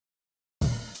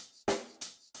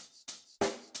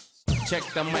Check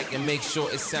the mic and make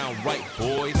sure it sound right,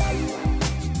 boys.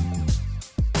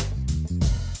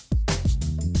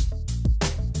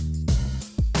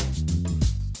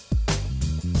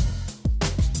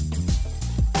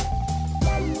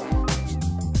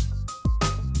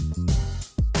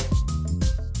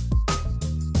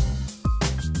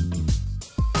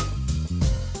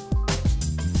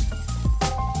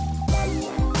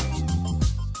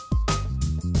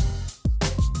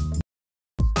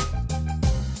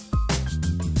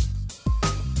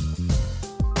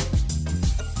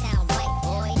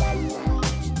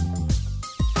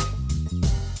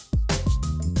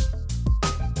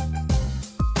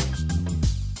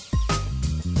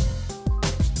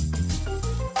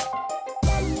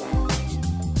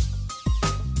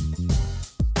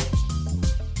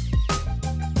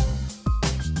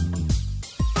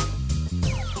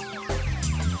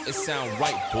 It sound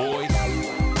right, boys.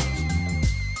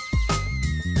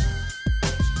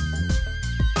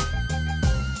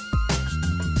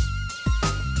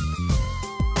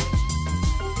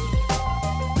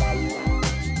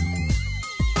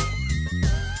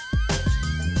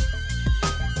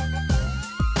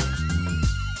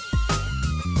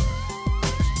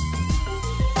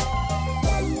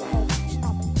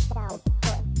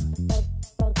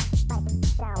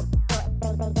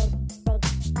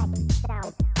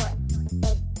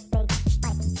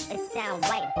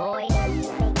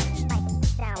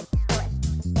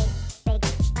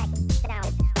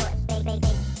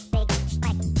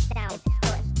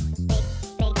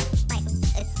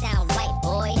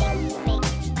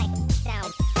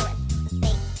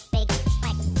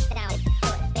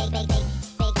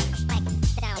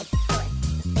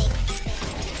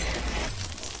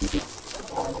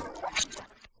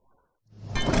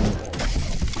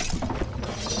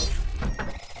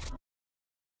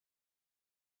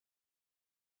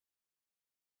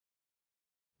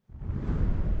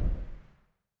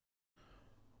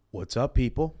 What's up,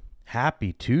 people?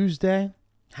 Happy Tuesday.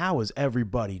 How is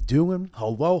everybody doing?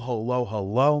 Hello, hello,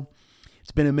 hello.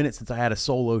 It's been a minute since I had a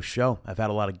solo show. I've had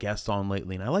a lot of guests on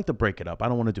lately, and I like to break it up. I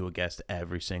don't want to do a guest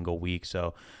every single week,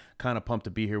 so kind of pumped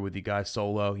to be here with you guys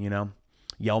solo, you know,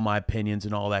 yell my opinions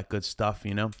and all that good stuff,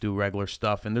 you know, do regular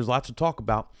stuff, and there's lots to talk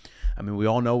about. I mean, we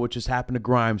all know what just happened to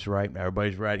Grimes, right?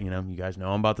 Everybody's right, you know, you guys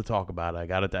know I'm about to talk about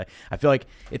it. I feel like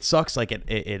it sucks, like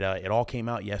it all came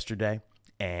out yesterday,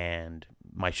 and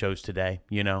my show's today,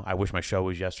 you know. I wish my show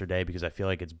was yesterday because I feel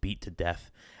like it's beat to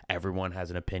death. Everyone has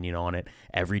an opinion on it.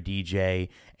 Every DJ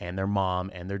and their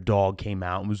mom and their dog came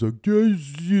out and was like, yeah,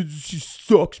 she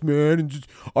sucks, man, and just,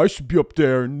 I should be up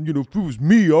there, and, you know, if it was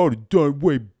me, I would have done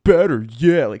way better.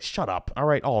 Yeah, like, shut up. All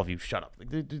right, all of you, shut up. Like,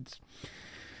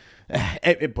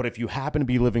 but if you happen to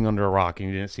be living under a rock and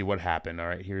you didn't see what happened, all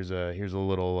right, here's a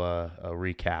little a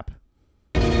recap.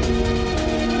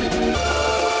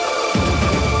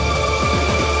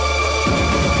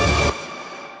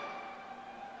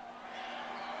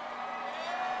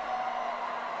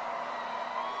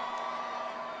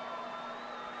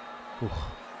 Ooh,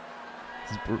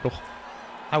 this is brutal.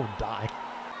 I would die.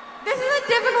 This is a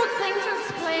difficult thing to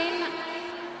explain,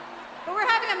 but we're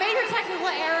having a major technical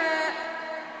error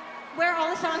where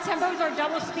all the song tempos are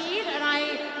double speed, and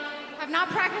I have not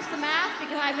practiced the math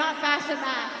because I'm not fast at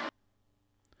math.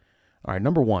 All right,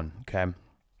 number one, okay.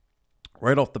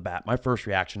 Right off the bat, my first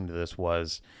reaction to this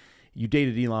was, you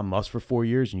dated Elon Musk for 4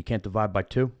 years and you can't divide by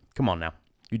 2? Come on now.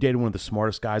 You dated one of the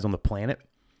smartest guys on the planet?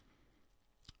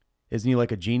 Isn't he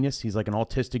like a genius? He's like an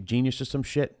autistic genius or some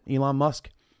shit, Elon Musk.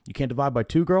 You can't divide by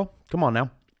 2, girl? Come on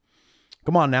now.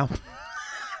 Come on now.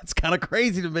 It's kind of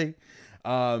crazy to me.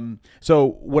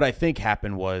 So what I think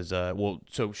happened was,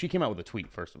 so she came out with a tweet,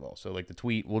 first of all. So like the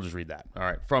tweet, we'll just read that. All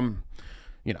right. From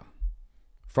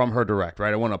her direct,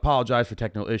 right? I want to apologize for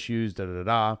technical issues,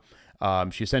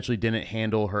 she essentially didn't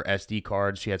handle her SD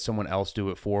cards. She had someone else do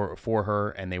it for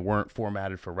her, and they weren't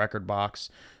formatted for Rekordbox.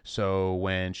 So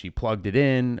when she plugged it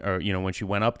in, or, you know, when she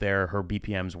went up there, her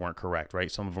BPMs weren't correct,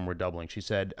 right? Some of them were doubling. She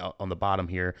said on the bottom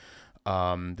here, the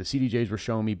CDJs were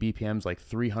showing me BPMs like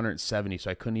 370,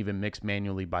 so I couldn't even mix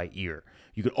manually by ear.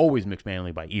 You could always mix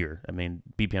manually by ear. I mean,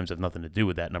 BPMs have nothing to do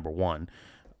with that, number one.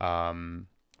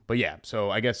 But yeah,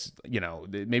 so I guess, you know,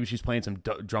 maybe she's playing some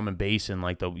drum and bass, and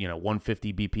like the, you know,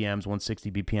 150 BPMs,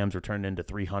 160 BPMs were turned into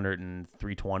 300 and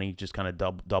 320, just kind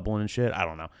of doubling and shit. I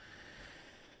don't know.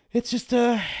 It's just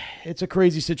it's a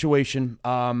crazy situation.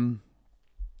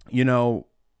 You know,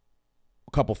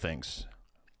 a couple things.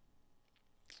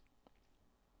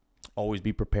 Always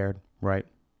be prepared, right?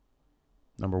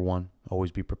 Number one,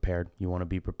 always be prepared. You want to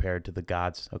be prepared to the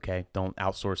gods, okay? Don't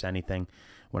outsource anything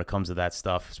when it comes to that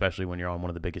stuff, especially when you're on one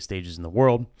of the biggest stages in the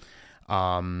world.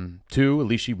 Two, at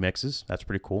least she mixes. That's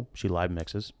pretty cool. She live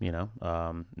mixes, you know.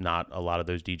 Not a lot of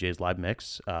those DJs live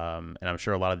mix. And I'm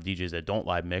sure a lot of the DJs that don't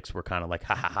live mix were kind of like,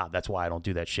 ha ha ha, that's why I don't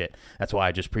do that shit. That's why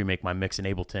I just pre-make my mix in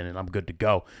Ableton and I'm good to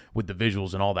go with the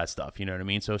visuals and all that stuff. You know what I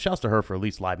mean? So shouts to her for at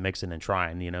least live mixing and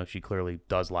trying. You know, she clearly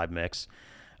does live mix.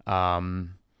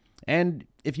 And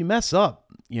if you mess up,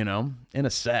 you know, in a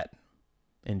set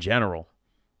in general,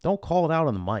 don't call it out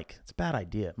on the mic. It's a bad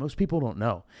idea. Most people don't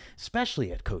know,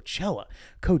 especially at Coachella.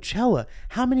 Coachella,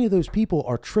 how many of those people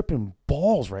are tripping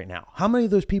balls right now? How many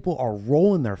of those people are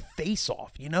rolling their face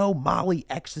off? You know, Molly,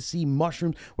 ecstasy,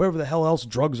 mushrooms, whatever the hell else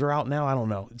drugs are out now. I don't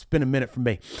know. It's been a minute for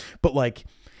me. But like,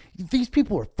 these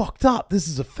people are fucked up. This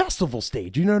is a festival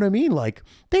stage. You know what I mean? Like,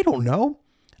 they don't know.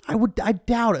 I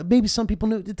doubt it. Maybe some people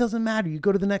knew. It doesn't matter. You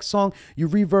go to the next song, you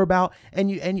reverb out, and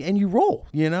you roll.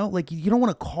 You know, like you don't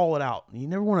want to call it out. You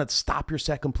never want to stop your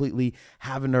set completely,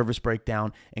 have a nervous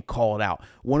breakdown, and call it out.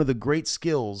 One of the great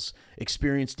skills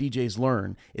experienced DJs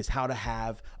learn is how to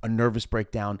have a nervous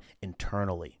breakdown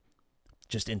internally.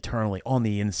 Just internally on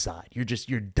the inside.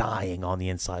 You're dying on the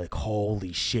inside. Like,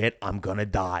 holy shit, I'm gonna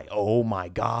die. Oh my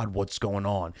God, what's going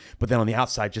on? But then on the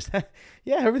outside, just,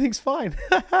 yeah, everything's fine.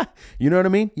 You know what I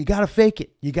mean? You gotta fake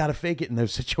it. You gotta fake it in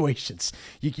those situations.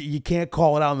 You can't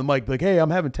call it out on the mic like, hey,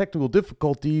 I'm having technical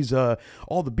difficulties.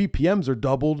 All the BPMs are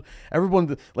doubled.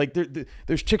 Everyone, like,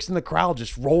 there's chicks in the crowd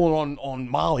just rolling on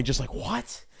Molly, just like,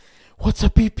 what? What's a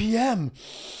BPM?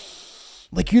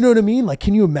 Like, you know what I mean? Like,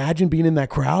 can you imagine being in that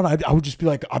crowd? I would just be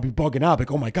like, I'd be bugging out.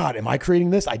 Like, oh my God, am I creating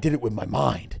this? I did it with my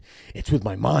mind. It's with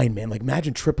my mind, man. Like,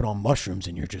 imagine tripping on mushrooms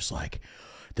and you're just like,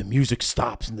 the music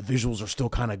stops and the visuals are still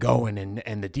kind of going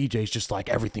and the DJ's just like,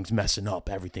 everything's messing up.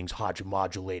 Everything's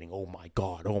hydromodulating. Oh my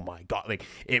God. Oh my God. Like,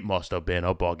 it must have been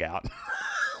a bug out.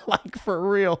 Like, for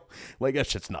real. Like, that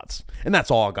shit's nuts. And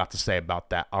that's all I got to say about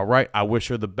that. All right. I wish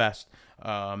her the best.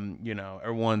 You know,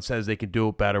 everyone says they could do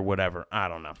it better, whatever. I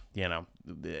don't know. You know,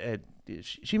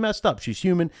 she messed up. She's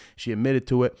human. She admitted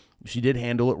to it. She did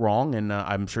handle it wrong, and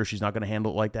I'm sure she's not going to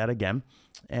handle it like that again.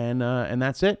 And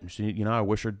that's it. She, you know, I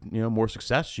wish her, you know, more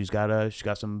success. She's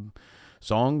got some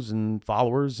songs and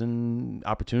followers and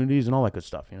opportunities and all that good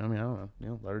stuff. You know what I mean? I don't know. You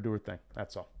know, let her do her thing.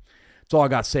 That's all. That's all I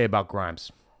got to say about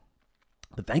Grimes.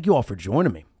 But thank you all for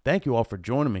joining me. Thank you all for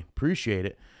joining me. Appreciate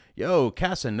it. Yo,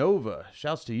 Casanova,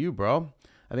 shouts to you, bro.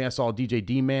 I think I saw DJ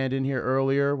D-Man in here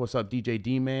earlier. What's up, DJ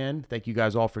D-Man? Thank you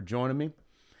guys all for joining me.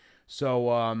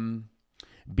 So,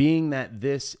 being that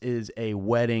this is a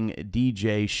wedding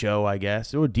DJ show, I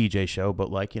guess, or a DJ show, but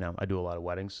like, you know, I do a lot of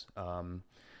weddings.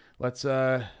 Let's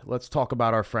talk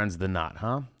about our friends, The Knot,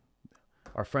 huh?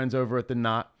 Our friends over at The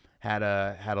Knot had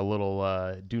a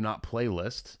little do not play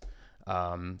list.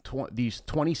 These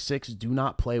 26 do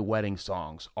not play wedding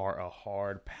songs are a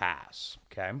hard pass,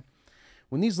 okay?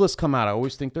 When these lists come out, I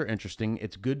always think they're interesting.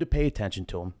 It's good to pay attention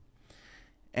to them.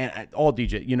 And all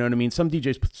DJ, you know what I mean? Some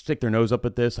DJs stick their nose up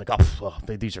at this, like, oh,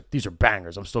 these are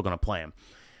bangers. I'm still going to play them.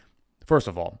 First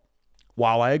of all,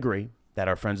 while I agree that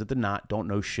our friends at The Knot don't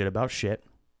know shit about shit,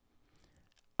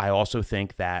 I also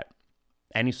think that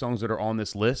any songs that are on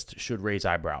this list should raise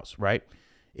eyebrows, right?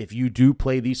 If you do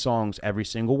play these songs every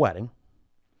single wedding,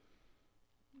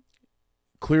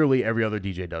 clearly every other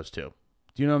DJ does too.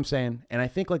 Do you know what I'm saying? And I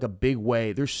think like a big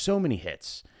way, there's so many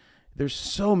hits. There's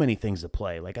so many things to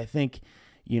play. Like I think,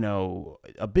 you know,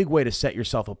 a big way to set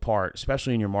yourself apart,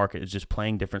 especially in your market, is just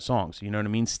playing different songs. You know what I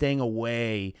mean? Staying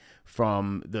away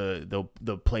from the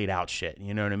played out shit.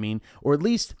 You know what I mean? Or at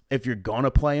least if you're going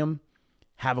to play them,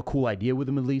 have a cool idea with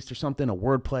them at least or something, a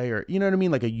wordplay or, you know what I mean?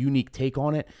 Like a unique take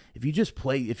on it. If you just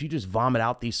vomit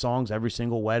out these songs every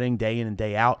single wedding, day in and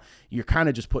day out, you're kind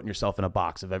of just putting yourself in a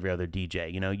box of every other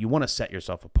DJ. You know, you want to set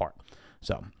yourself apart.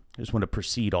 So I just want to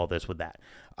precede all this with that.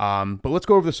 But let's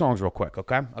go over the songs real quick,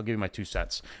 okay? I'll give you my 2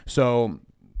 cents. So,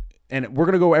 and we're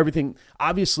going to go everything.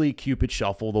 Obviously, Cupid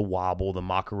Shuffle, the Wobble, the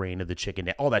Macarena, the Chicken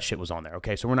Dance, all that shit was on there,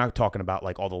 okay? So we're not talking about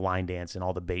like all the line dance and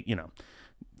all the bait, you know.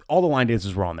 All the line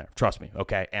dances were on there. Trust me,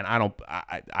 okay? And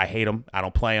I hate them. I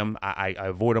don't play them. I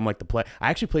avoid them like the play. I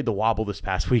actually played the Wobble this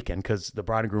past weekend because the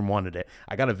bride and groom wanted it.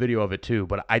 I got a video of it too,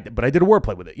 but I did a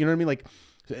wordplay with it. You know what I mean? Like,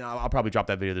 I'll probably drop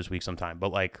that video this week sometime.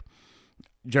 But like,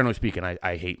 generally speaking,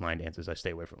 I hate line dances. I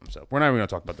stay away from them. So we're not even going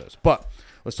to talk about those. But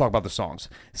let's talk about the songs.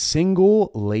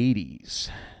 Single Ladies.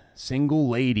 Single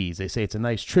Ladies. They say it's a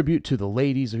nice tribute to the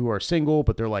ladies who are single,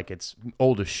 but they're like, it's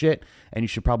old as shit, and you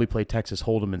should probably play Texas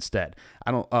Hold'em instead.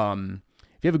 I don't,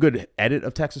 if you have a good edit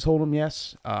of Texas Hold'em,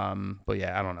 yes. But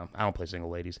yeah, I don't know. I don't play Single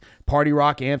Ladies. Party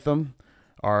Rock Anthem.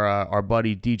 Our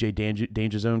buddy DJ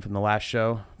Danger Zone from the last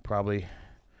show probably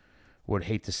would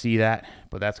hate to see that,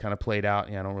 but that's kind of played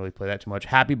out. Yeah, I don't really play that too much.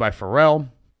 Happy by Pharrell.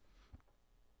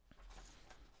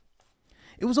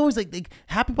 it was always like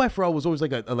Happy by Pharrell was always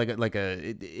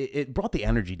it brought the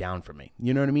energy down for me.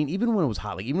 You know what I mean? Even when it was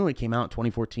hot, like even when it came out in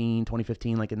 2014,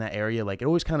 2015, like in that area, like it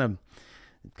always kind of,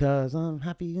 cause I'm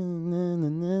happy.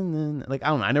 Like, I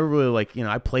don't know. I never really like,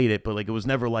 I played it, but like, it was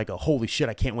never like a holy shit,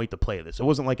 I can't wait to play this. It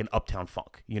wasn't like an Uptown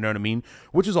Funk. You know what I mean?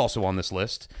 Which is also on this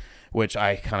list, which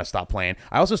I kind of stopped playing.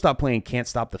 I also stopped playing Can't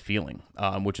Stop the Feeling,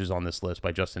 which is on this list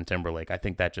by Justin Timberlake. I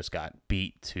think that just got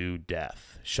beat to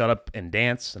death. Shut Up and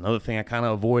Dance, another thing I kind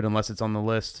of avoid unless it's on the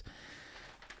list.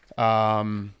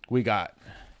 We got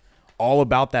All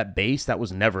About That Bass. That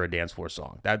was never a dance floor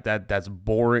song. That's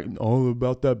boring. All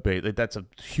About That Bass. Like, that's a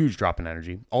huge drop in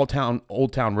energy. Old Town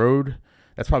Road.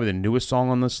 That's probably the newest song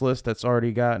on this list that's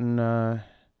already gotten.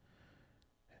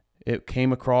 It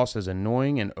came across as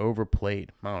annoying and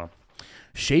overplayed. I don't know.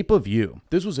 Shape of You.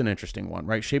 This was an interesting one,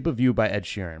 right? Shape of You by Ed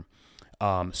Sheeran.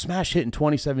 Smash hit in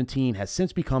 2017 has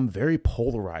since become very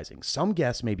polarizing. Some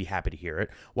guests may be happy to hear it,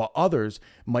 while others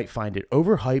might find it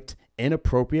overhyped,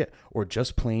 inappropriate, or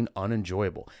just plain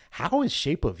unenjoyable. How is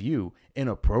Shape of You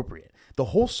inappropriate? The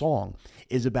whole song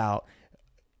is about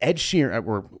Ed Sheeran,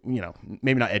 or,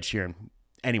 maybe not Ed Sheeran,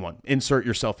 anyone, insert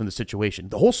yourself in the situation.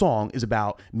 The whole song is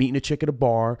about meeting a chick at a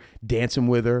bar, dancing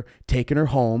with her, taking her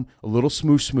home, a little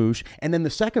smoosh, and then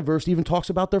the second verse even talks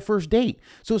about their first date.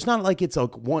 So it's not like it's a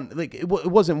it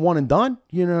wasn't one and done.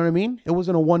 You know what I mean? It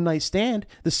wasn't a one night stand.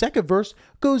 The second verse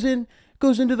goes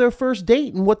into their first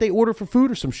date and what they order for food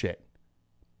or some shit.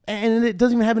 And it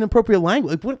doesn't even have an appropriate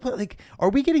language. Like, are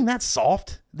we getting that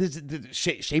soft? The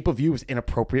Shape of You is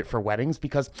inappropriate for weddings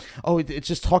because, it's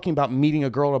just talking about meeting a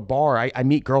girl at a bar. I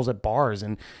meet girls at bars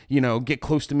and, get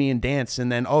close to me and dance.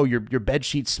 And then, your bed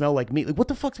sheets smell like meat. Like, what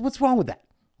the fuck? What's wrong with that?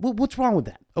 What's wrong with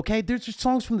that? Okay, there's just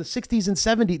songs from the 60s and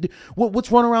 70s.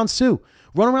 What's Run Around Sue?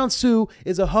 Run Around Sue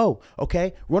is a hoe,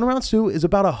 okay? Run Around Sue is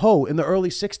about a hoe in the early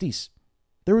 60s.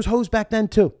 There was hoes back then,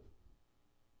 too.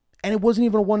 And it wasn't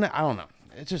even a one night, I don't know.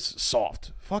 It's just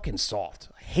soft. Fucking soft.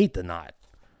 I hate the knot.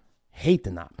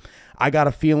 I Got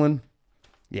a Feeling.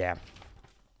 Yeah.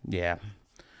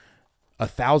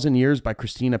 1,000 Years by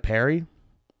Christina Perri.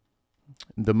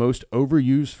 The most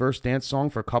overused first dance song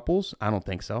for couples? I don't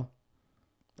think so.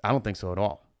 I don't think so at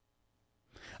all.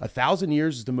 1,000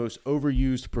 Years is the most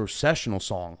overused processional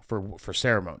song for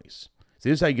ceremonies. See,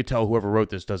 this is how you could tell whoever wrote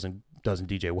this doesn't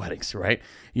DJ weddings, right?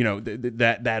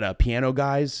 That piano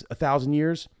guy's 1,000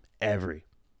 Years.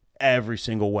 Every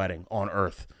single wedding on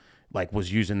earth, like,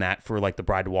 was using that for, like, the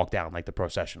bride to walk down, like the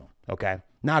processional, okay?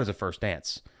 Not as a first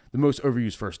dance. The most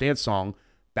overused first dance song,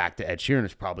 back to Ed Sheeran,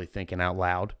 is probably Thinking Out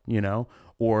Loud,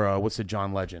 or what's the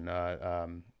John Legend?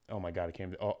 Oh my God, it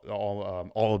came to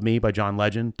All of Me by John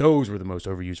Legend. Those were the most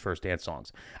overused first dance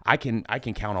songs. I can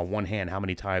count on one hand how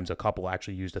many times a couple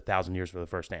actually used 1,000 Years for the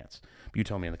first dance. You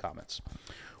tell me in the comments.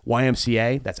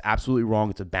 YMCA, that's absolutely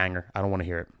wrong. It's a banger. I don't want to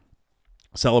hear it.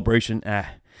 Celebration,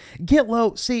 Get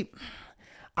Low. See,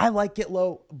 I like Get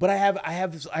Low, but I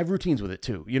have routines with it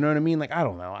too. You know what I mean? Like, I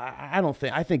don't know.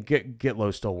 I think Get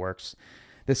Low still works.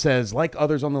 This says, like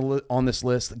others on this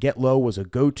list, Get Low was a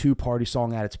go-to party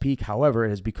song at its peak. However,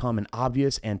 it has become an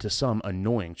obvious and to some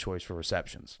annoying choice for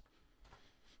receptions.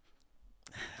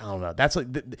 I don't know. That's like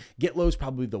Get Low is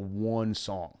probably the one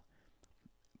song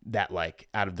that, like,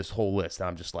 out of this whole list,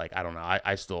 I'm just like, I don't know.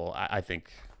 I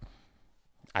think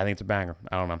it's a banger.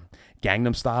 I don't know.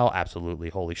 Gangnam Style, absolutely.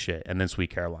 Holy shit. And then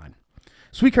Sweet Caroline.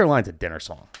 Sweet Caroline's a dinner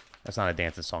song. That's not a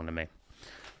dancing song to me.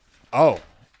 Oh,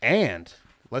 and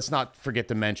let's not forget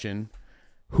to mention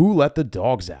Who Let the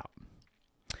Dogs Out.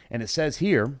 And it says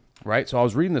here, right? So I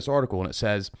was reading this article and it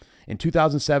says, in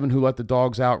 2007, Who Let the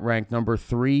Dogs Out ranked number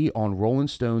 3 on Rolling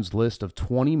Stone's list of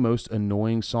 20 most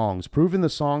annoying songs, proving the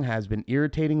song has been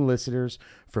irritating listeners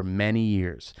for many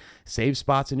years. Save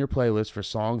spots in your playlist for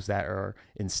songs that are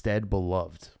instead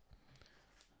beloved.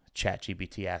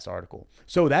 ChatGPT ass article.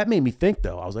 So that made me think,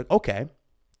 though. I was like, okay,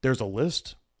 there's a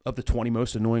list of the 20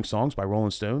 most annoying songs by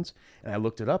Rolling Stones, and I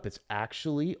looked it up. It's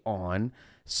actually on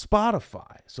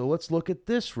Spotify. So let's look at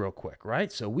this real quick,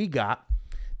 right? So we got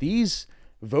these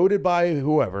voted by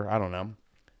whoever, I don't know,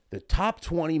 the top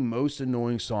 20 most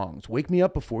annoying songs. Wake Me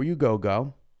Up Before You Go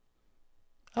Go.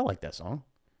 I like that song.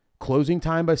 Closing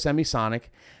Time by Semisonic.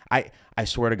 I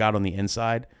swear to God, on the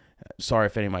inside, sorry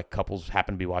if any of my couples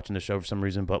happen to be watching the show for some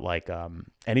reason, but like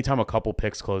anytime a couple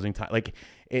picks Closing Time, like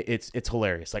it's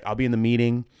hilarious. Like I'll be in the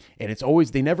meeting and it's always,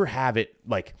 they never have it,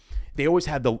 like they always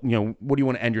have the, what do you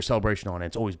want to end your celebration on? And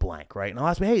it's always blank, right? And I'll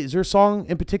ask me, hey, is there a song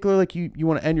in particular like you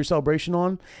want to end your celebration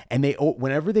on? And they,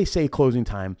 whenever they say Closing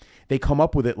Time, they come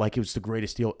up with it like it was the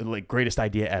greatest deal, like greatest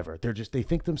idea ever. They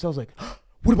think to themselves like,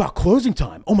 what about Closing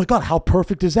Time? Oh my God, how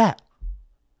perfect is that?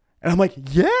 And I'm like,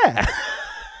 yeah.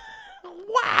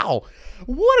 wow,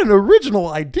 what an original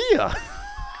idea.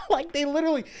 Like they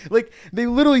literally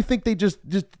think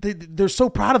they're so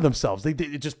proud of themselves. It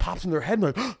just pops in their head and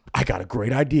like, oh, I got a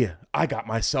great idea. I got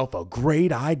myself a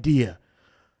great idea.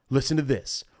 Listen to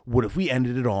this. What if we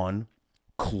ended it on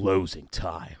closing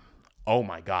time? Oh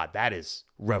my God, that is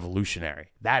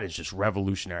revolutionary. That is just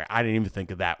revolutionary. I didn't even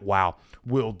think of that. Wow,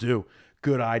 will do.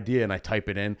 Good idea. And I type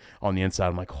it in on the inside.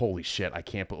 I'm like, holy shit, I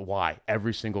can't believe why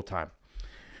every single time.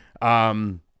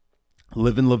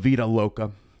 Livin' La Vida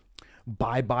Loca.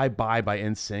 Bye Bye Bye by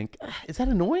NSYNC. Is that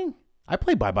annoying? I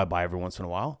play Bye Bye Bye every once in a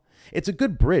while. It's a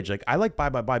good bridge. Like I like Bye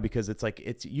Bye Bye because it's like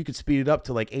you could speed it up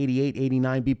to like 88,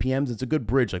 89 BPMs. It's a good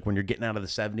bridge. Like when you're getting out of the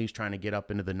 70s, trying to get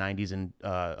up into the 90s and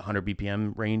 100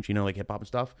 BPM range, you know, like hip hop and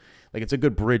stuff. Like it's a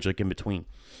good bridge, like in between.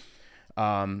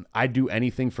 I Do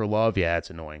Anything for Love. Yeah,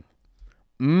 it's annoying.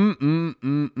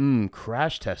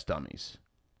 Crash Test Dummies.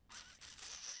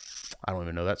 I don't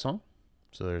even know that song.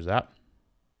 So there's that.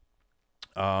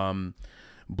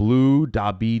 Blue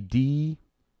Dabi D.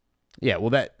 Yeah, well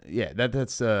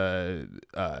that's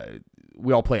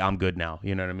we all play I'm Good Now,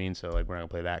 you know what I mean? So like we're not gonna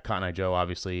play that. Cotton Eye Joe,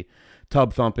 obviously.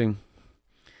 Tub Thumping.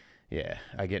 Yeah,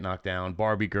 I Get Knocked Down.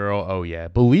 Barbie Girl. Oh yeah.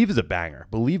 Believe is a banger.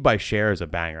 Believe by Cher is a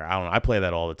banger. I don't know. I play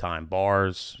that all the time.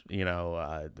 Bars, you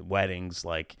know, weddings,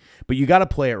 like, but you got to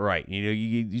play it right. You know,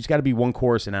 you just got to be one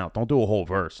chorus and out. Don't do a whole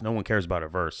verse. No one cares about a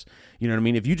verse. You know what I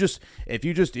mean? If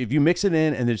you mix it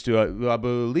in and just do I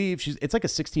believe it's like a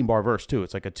 16-bar verse too.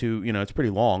 It's like a two, you know, it's pretty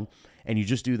long. And you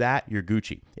just do that, you're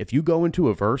Gucci. If you go into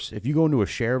a verse, if you go into a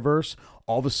Cher verse,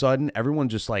 all of a sudden everyone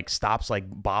just like stops like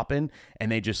bopping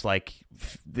and they just like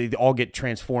they all get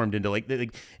transformed into like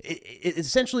it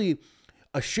essentially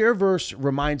a Cher verse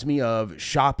reminds me of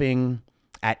shopping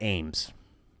at Ames.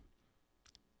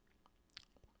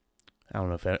 I don't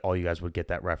know if all you guys would get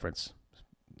that reference.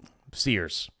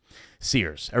 Sears.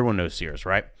 Everyone knows Sears,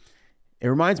 right? It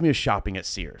reminds me of shopping at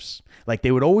Sears. Like they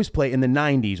would always play in the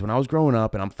 90s when I was growing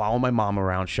up and I'm following my mom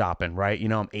around shopping, right? You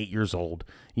know, I'm 8 years old,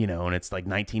 you know, and it's like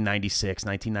 1996,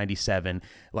 1997.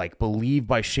 Like Believe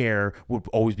by Cher would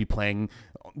always be playing.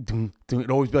 It would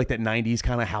always be like that 90s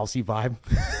kind of housey vibe.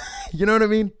 You know what I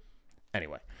mean?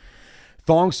 Anyway.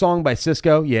 Thong Song by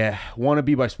Cisco. Yeah. Wanna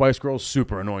Be by Spice Girls.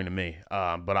 Super annoying to me.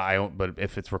 But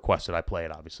if it's requested, I play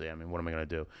it, obviously. I mean, what am I going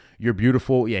to do? You're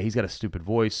Beautiful. Yeah, he's got a stupid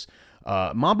voice.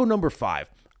 Mambo number 5.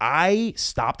 I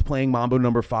stopped playing Mambo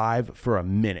number 5 for a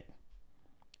minute.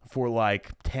 For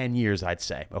like 10 years, I'd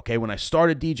say. Okay, when I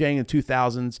started DJing in the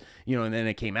 2000s, you know, and then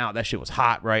it came out. That shit was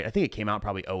hot, right? I think it came out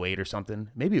probably 08 or something.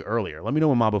 Maybe earlier. Let me know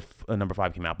when Mambo number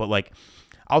 5 came out. But like,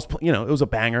 I was, you know, it was a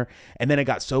banger. And then it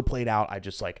got so played out,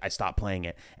 I stopped playing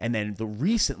it. And then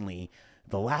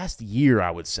the last year,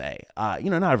 I would say, you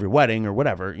know, not every wedding or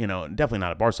whatever, you know, definitely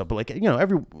not at bar stuff, but like, you know,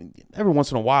 every once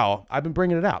in a while, I've been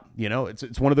bringing it out. You know,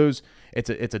 it's one of those. It's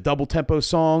a double tempo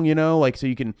song, you know, like so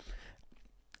you can.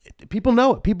 People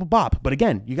know it, people bop, but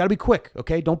again, you got to be quick,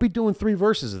 okay? Don't be doing 3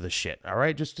 verses of this shit, all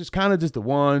right? Just kind of just the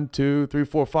 1, 2, 3,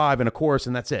 4, 5, and a chorus,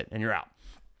 and that's it, and you're out.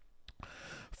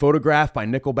 Photograph by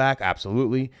Nickelback,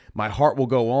 absolutely. My Heart Will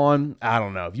Go On. I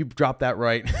don't know if you drop that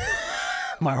right.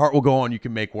 My Heart Will Go On. You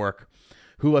can make work.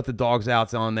 Who Let the Dogs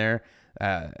Out's on there,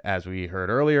 as we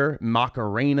heard earlier.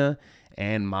 Macarena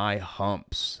and My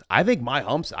Humps. I think My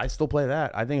Humps, I still play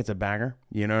that. I think it's a banger.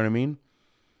 You know what I mean?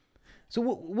 So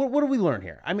what do we learn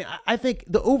here? I mean, I think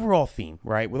the overall theme,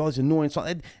 right, with all these annoying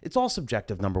songs, it's all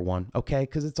subjective, number one, okay?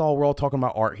 Because we're all talking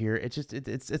about art here. It's just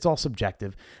it's all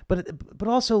subjective, but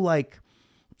also like,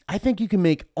 I think you can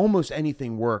make almost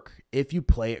anything work if you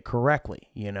play it correctly.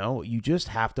 You know, you just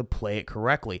have to play it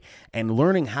correctly, and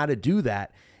learning how to do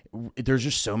that. There's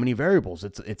just so many variables.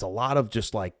 It's a lot of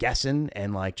just like guessing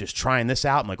and like just trying this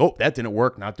out and like, oh, that didn't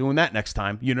work, not doing that next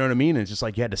time. You know what I mean? And it's just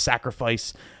like you had to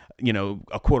sacrifice, you know,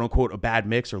 a quote unquote a bad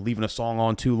mix or leaving a song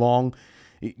on too long.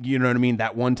 You know what I mean?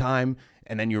 That one time,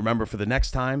 and then you remember for the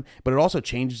next time. But it also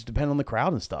changes depending on the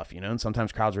crowd and stuff, you know. And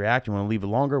sometimes crowds react. You want to leave it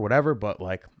longer, whatever. But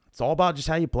like, it's all about just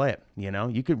how you play it. You know,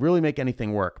 you could really make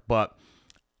anything work. But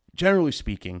generally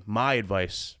speaking, my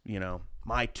advice, you know,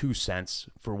 my 2 cents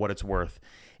for what it's worth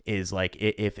is like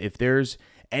if there's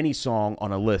any song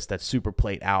on a list that's super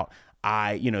played out,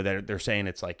 you know, they're saying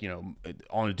it's like, you know,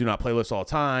 on a do not play list all the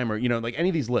time, or, you know, like any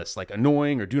of these lists, like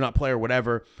annoying or do not play or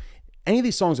whatever, any of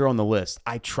these songs are on the list,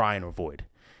 I try and avoid,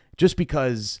 just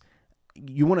because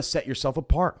you want to set yourself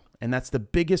apart. And that's the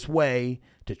biggest way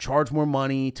to charge more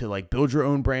money, to like build your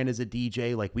own brand as a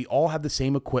DJ. Like we all have the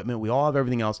same equipment. We all have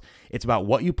everything else. It's about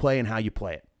what you play and how you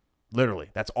play it. Literally,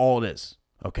 that's all it is.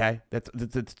 Okay, that's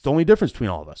the only difference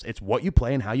between all of us. It's what you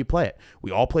play and how you play it.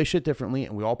 We all play shit differently,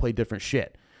 and we all play different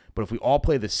shit. But if we all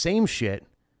play the same shit,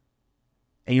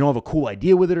 and you don't have a cool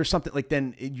idea with it or something, like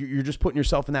then you're just putting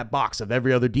yourself in that box of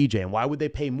every other DJ. And why would they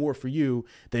pay more for you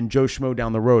than Joe Schmo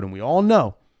down the road? And we all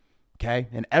know, okay,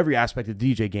 in every aspect of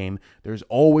the DJ game, there's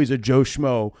always a Joe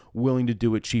Schmo willing to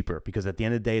do it cheaper, because at the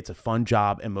end of the day, it's a fun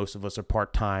job and most of us are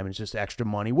part-time. It's just extra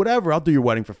money. Whatever, I'll do your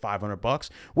wedding for $500.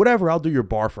 Whatever, I'll do your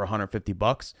bar for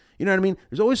 $150. You know what I mean?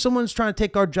 There's always someone who's trying to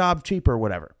take our job cheaper or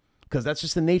whatever, because that's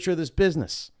just the nature of this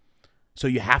business. So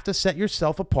you have to set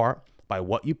yourself apart by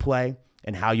what you play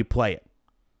and how you play it.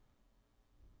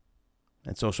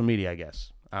 And social media, I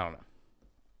guess. I don't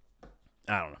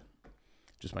know.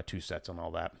 Just my 2 cents on all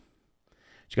that.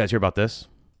 Did you guys hear about this?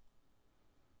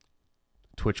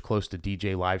 Twitch close to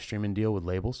DJ live streaming deal with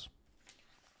labels.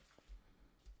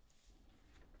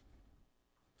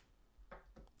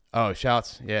 Oh,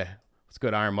 shouts. Yeah. Let's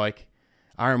go to Iron Mike.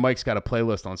 Iron Mike's got a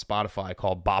playlist on Spotify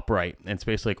called Bop Right. And it's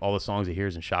basically like all the songs he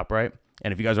hears in ShopRite.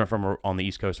 And if you guys aren't from on the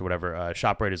East Coast or whatever,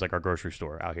 ShopRite is like our grocery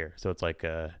store out here. So it's like,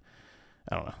 I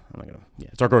don't know.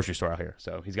 It's our grocery store out here.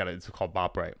 So he's got it's called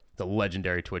Bop Right. It's a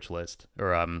legendary Twitch list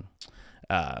or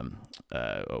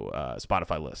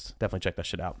Spotify list. Definitely check that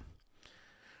shit out.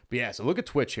 But yeah, so look at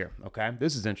Twitch here. Okay,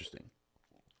 this is interesting.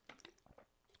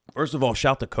 First of all,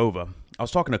 shout to Kova. I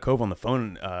was talking to Kova on the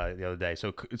phone the other day.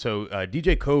 So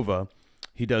DJ Kova,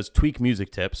 he does Tweak Music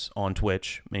Tips on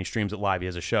Twitch, and he streams it live. He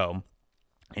has a show.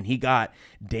 And he got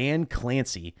Dan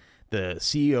Clancy, the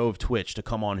CEO of Twitch, to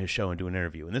come on his show and do an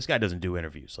interview. And this guy doesn't do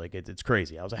interviews. Like, it's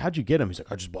crazy. I was like, how'd you get him? He's like,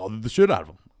 I just bothered the shit out of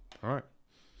him. All right.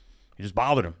 He just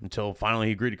bothered him until finally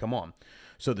he agreed to come on.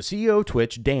 So the CEO of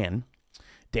Twitch, Dan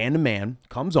the man,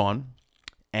 comes on.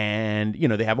 And, you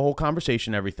know, they have a whole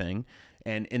conversation and everything.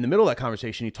 And in the middle of that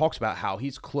conversation, he talks about how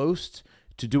he's close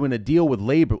to doing a deal with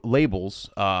labels,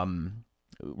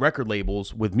 record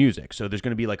labels with music. So there's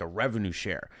going to be like a revenue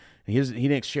share. He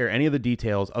didn't share any of the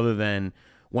details other than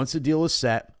once the deal is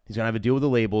set, he's going to have a deal with the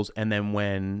labels. And then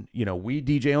when, you know, we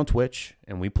DJ on Twitch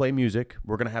and we play music,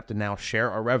 we're going to have to now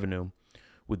share our revenue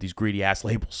with these greedy ass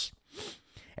labels.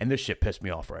 And this shit pissed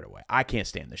me off right away. I can't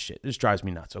stand this shit. This drives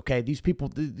me nuts, okay? These people,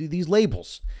 these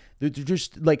labels, they're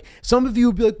just like, some of you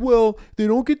would be like, well, they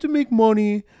don't get to make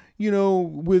money, you know,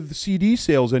 with CD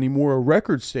sales anymore or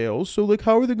record sales. So, like,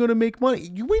 how are they going to make money?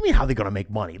 What do you mean how are they going to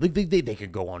make money? Like, they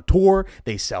can go on tour.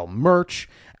 They sell merch.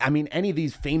 I mean, any of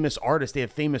these famous artists, they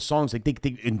have famous songs. Like,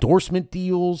 they endorsement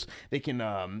deals. They can,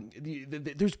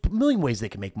 there's a million ways they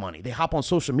can make money. They hop on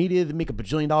social media. They make $1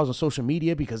 bajillion on social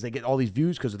media because they get all these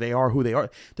views because they are who they are.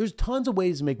 There's tons of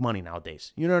ways to make money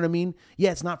nowadays. You know what I mean?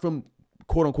 Yeah, it's not from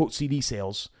quote-unquote CD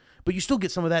sales, but you still get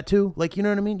some of that too. Like, you know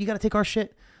what I mean? You got to take our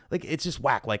shit. Like, it's just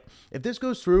whack. Like, if this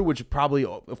goes through, which probably,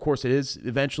 of course it is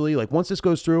eventually, like, once this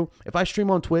goes through, if I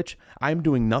stream on Twitch, I'm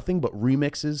doing nothing but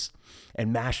remixes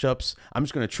and mashups. I'm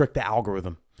just going to trick the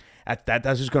algorithm.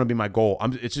 That's just going to be my goal.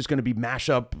 It's just going to be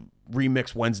mashup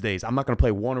remix Wednesdays. I'm not going to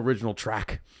play one original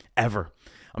track ever.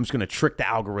 I'm just going to trick the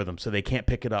algorithm so they can't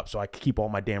pick it up so I can keep all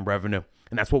my damn revenue.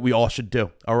 And that's what we all should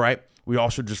do, all right? We all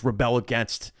should just rebel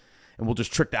against, and we'll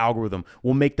just trick the algorithm.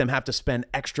 We'll make them have to spend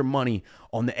extra money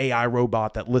on the AI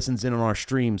robot that listens in on our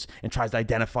streams and tries to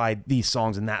identify these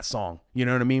songs and that song. You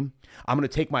know what I mean? I'm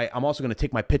also going to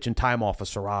take my pitch and time off of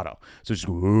Serato. So just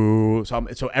go,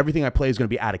 so everything I play is going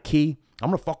to be out of key. I'm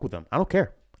going to fuck with them. I don't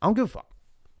care. I don't give a fuck.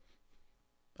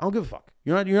 I don't give a fuck.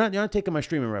 You're not taking my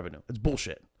streaming revenue. It's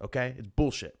bullshit. Okay? It's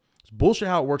bullshit. It's bullshit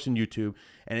how it works in YouTube,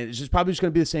 and it's just probably just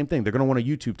going to be the same thing. They're going to want a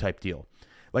YouTube type deal.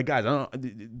 Like, guys,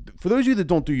 for those of you that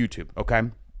don't do YouTube, okay,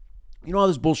 you know how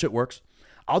this bullshit works?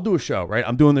 I'll do a show, right?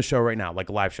 I'm doing this show right now, like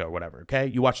a live show or whatever, okay?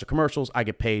 You watch the commercials, I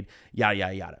get paid, yada,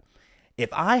 yada, yada. If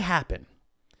I happen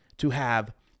to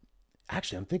have,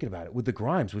 actually, I'm thinking about it, with the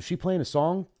Grimes, was she playing a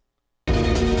song?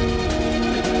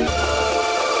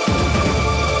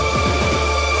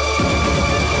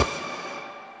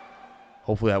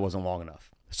 Hopefully that wasn't long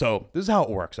enough. So this is how it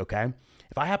works, okay?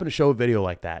 If I happen to show a video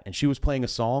like that and she was playing a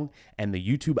song and the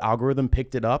YouTube algorithm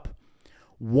picked it up,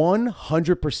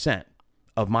 100%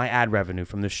 of my ad revenue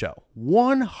from this show,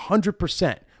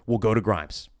 100% will go to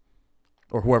Grimes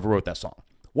or whoever wrote that song.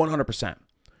 100%.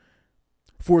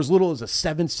 For as little as a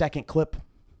 7-second clip.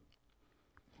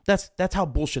 That's how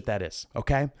bullshit that is,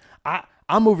 okay?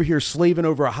 I'm over here slaving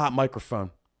over a hot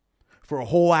microphone for a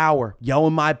whole hour,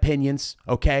 yelling my opinions,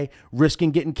 okay?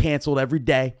 Risking getting canceled every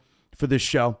day for this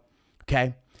show.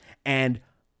 Okay. And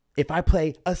if I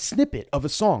play a snippet of a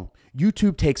song,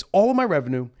 YouTube takes all of my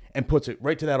revenue and puts it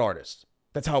right to that artist.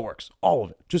 That's how it works. All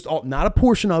of it. Just all, not a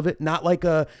portion of it, not like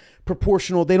a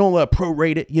proportional. They don't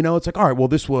prorate it. You know, it's like, all right, well,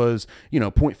 this was,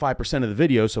 0.5% of the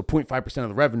video. So 0.5% of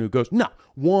the revenue goes, no,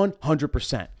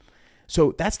 100%.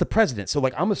 So that's the precedent. So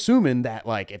like, I'm assuming that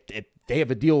like if they have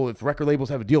a deal, if record labels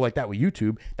have a deal like that with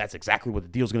YouTube, that's exactly what the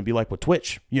deal's going to be like with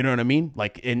Twitch. You know what I mean?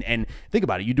 Like, and think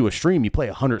about it. You do a stream, you play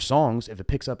 100 songs. If it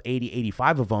picks up 80,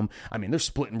 85 of them, I mean, they're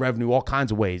splitting revenue all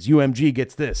kinds of ways. UMG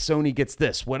gets this, Sony gets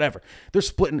this, whatever. They're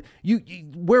splitting.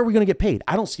 Where are we going to get paid?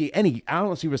 I don't see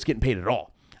us getting paid at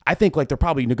all. I think like they're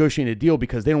probably negotiating a deal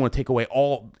because they don't want to take away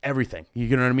everything.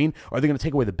 You know what I mean? Are they going to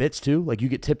take away the bits too? Like you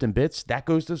get tipped in bits. That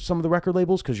goes to some of the record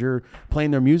labels because you're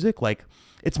playing their music. Like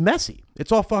it's messy.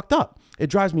 It's all fucked up. It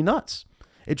drives me nuts.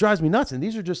 And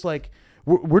these are just like,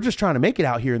 we're just trying to make it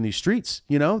out here in these streets.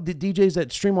 You know, the DJs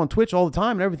that stream on Twitch all the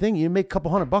time and everything, you make a couple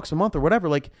 $100 a month or whatever.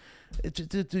 Like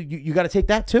you got to take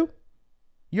that too.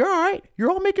 You're all right.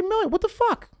 You're all making million. What the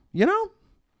fuck? You know,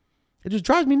 it just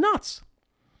drives me nuts.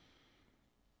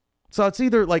 So it's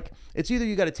either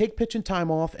you got to take pitch and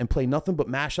time off and play nothing but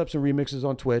mashups and remixes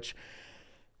on Twitch,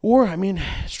 or I mean,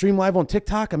 stream live on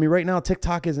TikTok. I mean, right now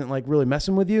TikTok isn't like really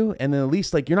messing with you, and then at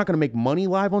least like you're not going to make money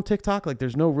live on TikTok. Like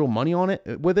there's no real money on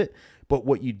it with it. But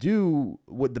what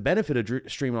the benefit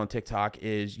of streaming on TikTok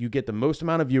is you get the most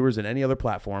amount of viewers in any other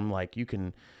platform. Like you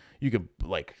could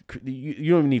like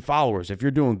you don't even need followers if you're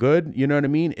doing good. You know what I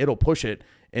mean? It'll push it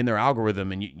in their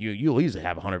algorithm, and you'll easily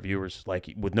have 100 viewers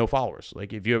like with no followers.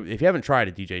 Like if you haven't tried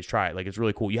it, DJs, try it. Like it's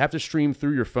really cool. You have to stream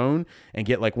through your phone and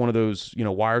get like one of those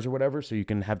wires or whatever so you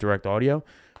can have direct audio.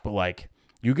 But like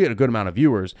you get a good amount of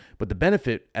viewers. But the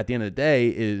benefit at the end of the day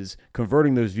is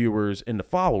converting those viewers into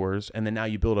followers, and then now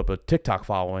you build up a TikTok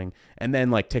following, and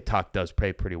then like TikTok does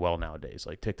pay pretty well nowadays.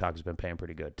 Like TikTok has been paying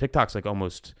pretty good. TikTok's like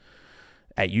almost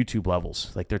at YouTube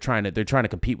levels. Like they're trying to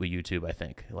compete with YouTube, I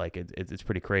think. Like it's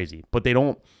pretty crazy. But they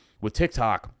don't, with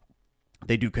TikTok,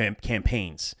 they do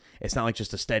campaigns. It's not like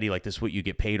just a steady, like this is what you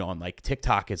get paid on. Like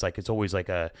TikTok is like, it's always like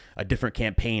a different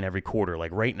campaign every quarter.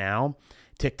 Like right now,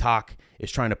 TikTok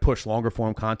is trying to push longer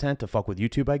form content to fuck with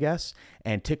YouTube, I guess.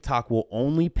 And TikTok will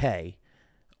only pay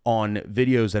on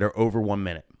videos that are over 1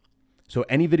 minute. So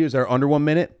any videos that are under 1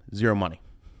 minute, zero money.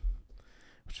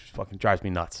 Which fucking drives me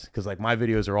nuts because like my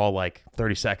videos are all like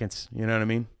 30 seconds. You know what I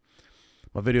mean?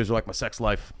 My videos are like my sex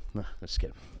life. Just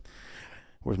kidding.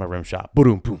 Where's my rim shot?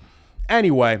 Boom, boom.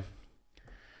 Anyway,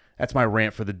 that's my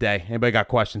rant for the day. Anybody got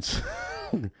questions?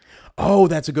 Oh,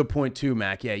 that's a good point too,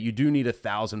 Mac. Yeah, you do need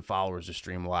 1,000 followers to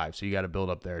stream live, so you got to build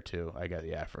up there too. I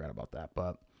forgot about that,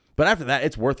 but after that,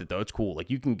 it's worth it though. It's cool. Like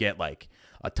you can get like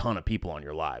a ton of people on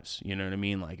your lives. You know what I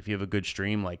mean? Like if you have a good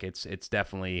stream, like it's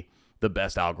definitely the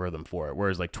best algorithm for it.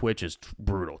 Whereas like Twitch is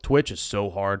brutal. Twitch is so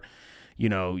hard. You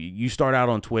know, you start out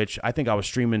on Twitch. I think I was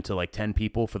streaming to like 10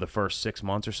 people for the first 6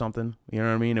 months or something. You know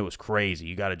what I mean? It was crazy.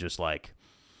 You got to just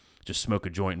smoke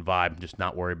a joint and vibe, just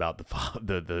not worry about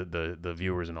the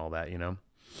viewers and all that, you know?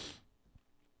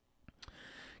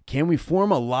 Can we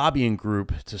form a lobbying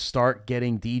group to start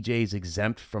getting DJs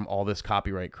exempt from all this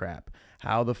copyright crap?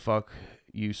 How the fuck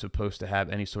you supposed to have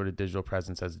any sort of digital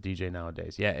presence as a DJ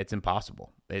nowadays? Yeah, it's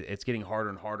impossible. It's getting harder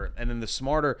and harder. And then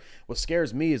what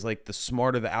scares me is like the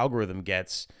smarter the algorithm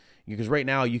gets, because right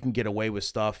now you can get away with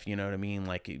stuff, you know what I mean?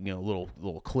 Like,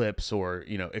 little clips, or,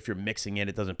 if you're mixing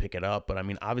it doesn't pick it up. But I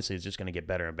mean, obviously it's just going to get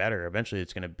better and better. Eventually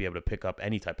it's going to be able to pick up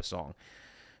any type of song.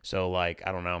 So like,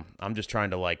 I don't know. I'm just trying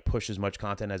to like push as much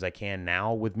content as I can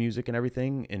now with music and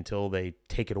everything until they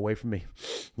take it away from me,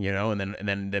 and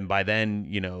then by then,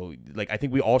 like I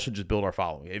think we all should just build our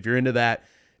following. If you're into that,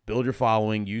 build your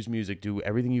following, use music, do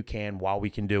everything you can while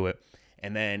we can do it.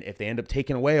 And then if they end up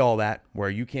taking away all that, where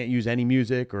you can't use any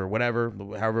music or whatever,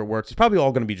 however it works, it's probably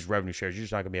all going to be just revenue shares. You're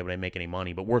just not going to be able to make any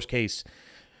money. But worst case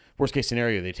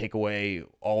scenario, they take away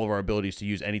all of our abilities to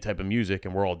use any type of music,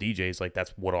 and we're all DJs. Like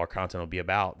that's what our content will be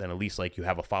about. Then at least like you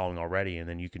have a following already, and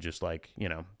then you can just like,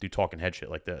 do talking head shit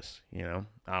like this, I don't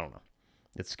know.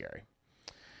 It's scary.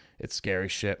 It's scary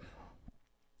shit.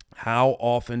 How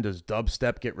often does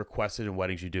dubstep get requested in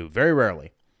weddings you do? Very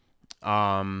rarely.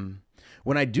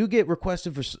 When I do get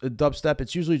requested for dubstep,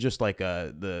 it's usually just like what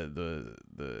are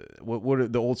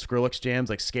the old Skrillex jams,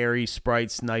 like Scary,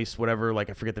 Sprites, Nice, whatever. Like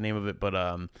I forget the name of it, but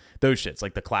those shits,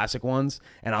 like the classic ones.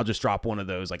 And I'll just drop one of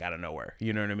those like out of nowhere.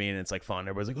 You know what I mean? And it's like fun.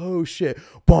 Everybody's like, oh shit,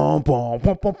 boom, boom,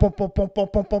 boom, boom, boom, boom, boom, boom,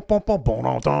 boom, boom, boom, boom, boom,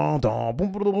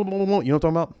 boom, boom, boom. You know what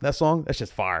I'm talking about? That song? That's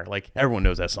just fire. Like everyone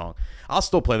knows that song. I'll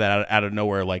still play that out of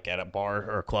nowhere, like at a bar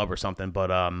or a club or something. But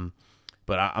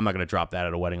I'm not going to drop that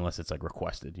at a wedding unless it's like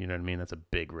requested. You know what I mean? That's a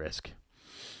big risk.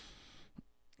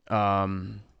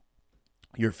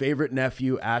 Your favorite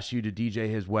nephew asked you to DJ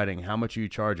his wedding. How much are you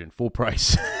charging? Full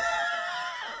price.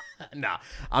 Nah,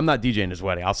 I'm not DJing his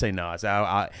wedding. I'll say no.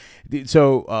 I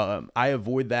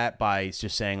avoid that by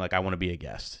just saying like I want to be a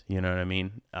guest. You know what I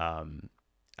mean?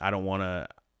 I don't want to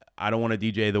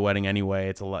DJ the wedding anyway.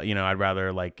 It's a lot, I'd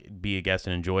rather like be a guest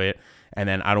and enjoy it. And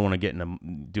then I don't want to get into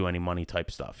do any money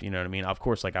type stuff. You know what I mean? Of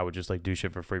course, like I would just like do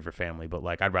shit for free for family, but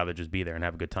like I'd rather just be there and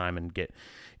have a good time and get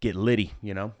litty,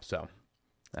 you know? So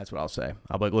that's what I'll say.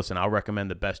 I'll be like, listen, I'll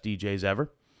recommend the best DJs ever,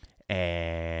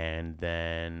 and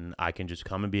then I can just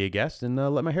come and be a guest and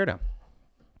let my hair down.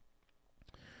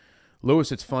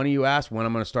 Lewis, it's funny you asked when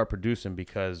I'm going to start producing,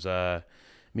 because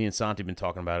me and Santi have been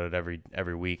talking about it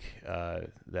every week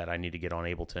that I need to get on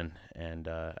Ableton, and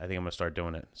I think I'm going to start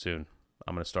doing it soon.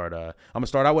 I'm going to start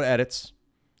out with edits,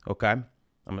 okay?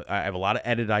 I have a lot of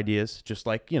edit ideas, just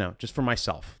like, you know, just for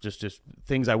myself, just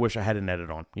things I wish I had an edit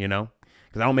on, you know?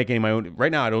 Because I don't make any of my own.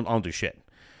 Right now, I don't do shit.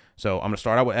 So I'm going to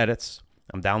start out with edits.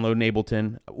 I'm downloading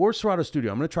Ableton or Serato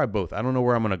Studio. I'm going to try both. I don't know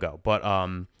where I'm going to go, but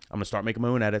I'm going to start making my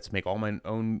own edits, make all my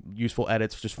own useful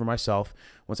edits just for myself.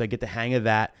 Once I get the hang of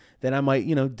that, then I might,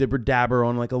 you know, dibber-dabber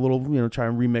on like a little, you know, try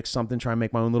and remix something, try and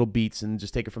make my own little beats and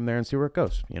just take it from there and see where it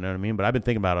goes. You know what I mean? But I've been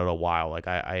thinking about it a while. Like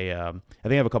I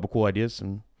think I have a couple cool ideas,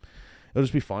 and it'll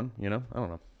just be fun, you know? I don't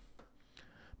know.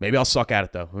 Maybe I'll suck at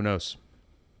it though. Who knows?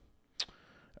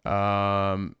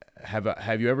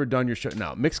 Have you ever done your show?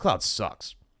 No, Mixcloud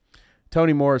sucks.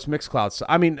 Tony Morris, Mixcloud.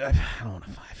 I mean, I don't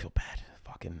know. I feel bad.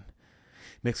 Fucking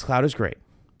Mixcloud is great.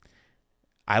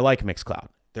 I like Mixcloud.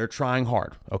 They're trying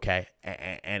hard, okay?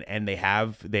 And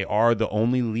they are the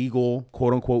only legal,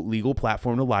 quote unquote, legal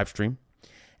platform to live stream.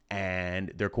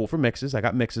 And they're cool for mixes. I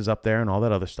got mixes up there and all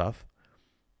that other stuff.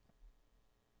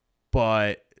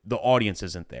 But the audience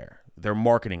isn't there. Their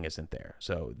marketing isn't there.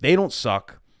 So they don't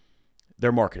suck.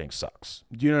 Their marketing sucks.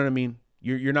 Do you know what I mean?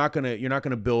 You're not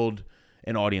gonna build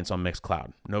an audience on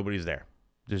Mixcloud. Nobody's there.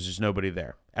 There's just nobody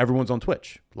there. Everyone's on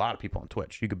Twitch. A lot of people on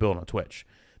Twitch. You could build on Twitch.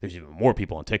 There's even more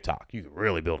people on TikTok. You could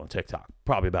really build on TikTok.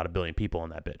 Probably about 1 billion people on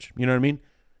that bitch. You know what I mean?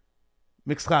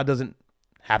 Mixcloud doesn't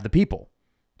have the people.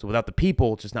 So without the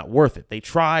people, it's just not worth it. They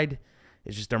tried.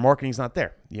 It's just their marketing's not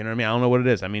there. You know what I mean? I don't know what it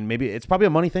is. I mean, maybe it's probably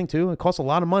a money thing too. It costs a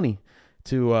lot of money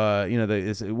to, you know,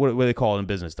 what do they call it in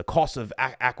business? The cost of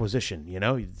acquisition, you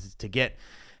know, to get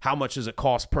how much does it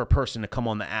cost per person to come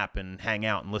on the app and hang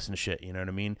out and listen to shit, you know what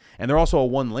I mean? And they're also a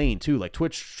one lane too. Like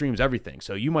Twitch streams everything.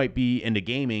 So you might be into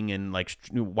gaming and like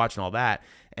watching all that,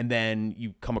 and then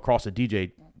you come across a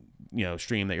DJ, you know,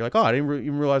 stream that you're like, oh, I didn't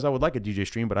even realize I would like a DJ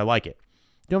stream, but I like it.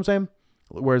 You know what I'm saying?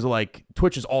 Whereas like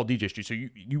Twitch is all DJ streams, so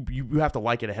you have to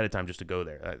like it ahead of time just to go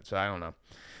there. So I don't know.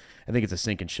 I think it's a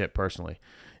sinking ship personally.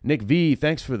 Nick V,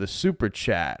 thanks for the super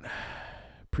chat.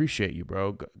 Appreciate you,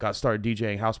 bro. Got started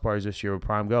DJing house parties this year with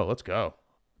Prime Go. Let's go.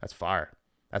 That's fire.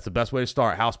 That's the best way to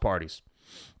start. House parties.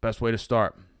 Best way to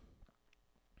start.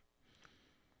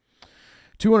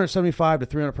 275 to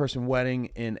 300 person wedding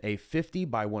in a 50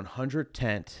 by 100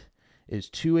 tent. Is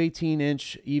 2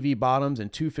 18-inch EV bottoms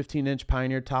and 2 15-inch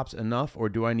Pioneer tops enough, or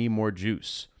do I need more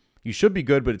juice? You should be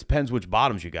good, but it depends which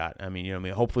bottoms you got. I mean, you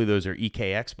know, hopefully those are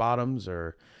EKX bottoms,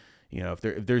 or, you know, if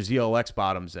they're ZLX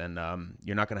bottoms, then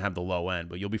you're not going to have the low end,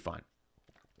 but you'll be fine.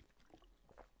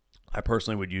 I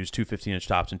personally would use 2 15-inch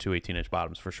tops and 2 18-inch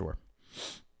bottoms for sure.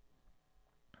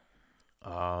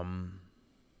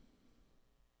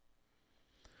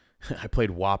 I played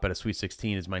WAP at a Sweet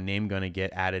 16. Is my name going to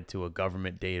get added to a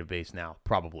government database now?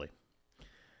 Probably.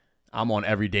 I'm on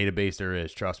every database there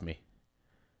is, trust me.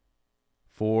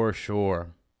 For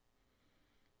sure.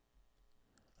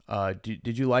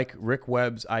 Did you like Rick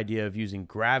Webb's idea of using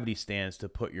gravity stands to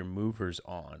put your movers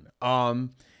on?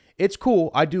 It's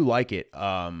cool. I do like it.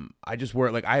 I just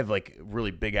wear, like, I have like really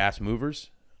big ass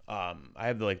movers. I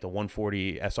have the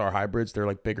 140 SR hybrids. They're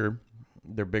like bigger.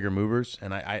 They're bigger movers,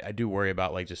 and I do worry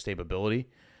about like just stability.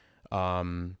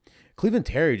 Cleveland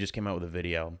Terry just came out with a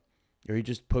video, or he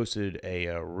just posted a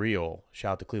reel.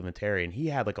 Shout out to Cleveland Terry, and he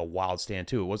had like a wild stand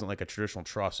too. It wasn't like a traditional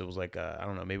truss. It was like I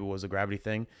don't know, maybe it was a gravity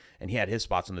thing, and he had his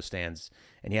spots on the stands,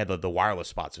 and he had the wireless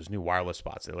spots. Those new wireless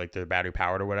spots. They're like they're battery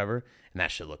powered or whatever, and that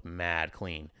shit looked mad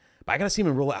clean. But I gotta see him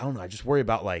in real. I don't know. I just worry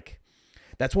about like.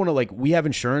 That's one of like we have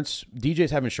insurance. DJs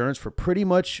have insurance for pretty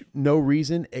much no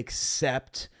reason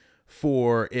except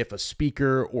for if a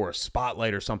speaker or a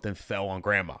spotlight or something fell on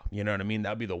grandma. You know what I mean?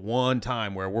 That'd be the one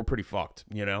time where we're pretty fucked,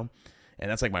 you know? And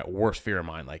that's like my worst fear of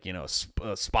mine. Like, you know,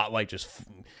 a spotlight just,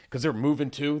 because they're moving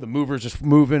too. The mover's just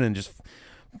moving and just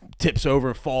tips over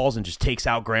and falls and just takes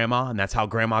out grandma. And that's how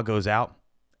grandma goes out.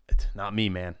 It's not me,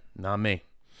 man. Not me.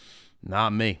 Not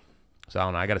me. So I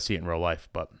don't know. I got to see it in real life.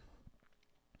 But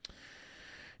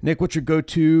Nick, what's your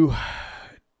go-to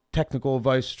technical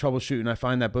advice, troubleshooting? I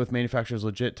find that both manufacturers'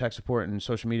 legit tech support and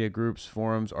social media groups,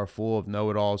 forums are full of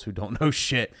know-it-alls who don't know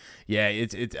shit. Yeah,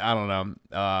 it's I don't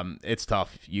know. It's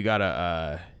tough. You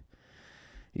gotta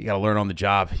you got to learn on the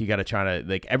job. You got to try to,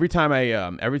 like, every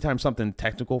time something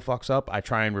technical fucks up, I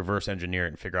try and reverse engineer it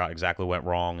and figure out exactly what went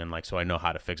wrong, and like, so I know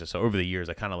how to fix it. So over the years,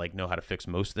 I kind of like know how to fix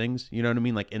most things. You know what I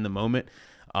mean? Like in the moment.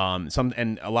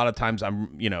 And a lot of times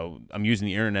I'm using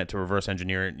the internet to reverse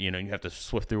engineer it. You know, you have to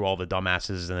swift through all the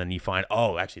dumbasses, and then you find,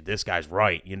 oh, actually this guy's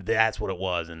right. You know, that's what it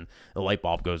was, and the light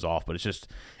bulb goes off. But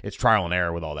it's trial and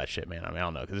error with all that shit, man. I mean, I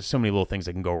don't know, because there's so many little things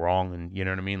that can go wrong, and you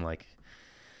know what I mean? Like,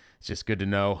 it's just good to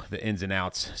know the ins and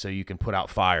outs so you can put out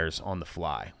fires on the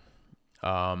fly.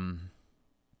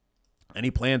 Any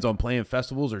plans on playing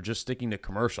festivals or just sticking to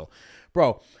commercial?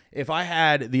 Bro, if I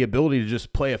had the ability to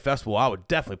just play a festival, I would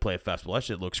definitely play a festival. That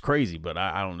shit looks crazy, but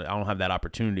I don't have that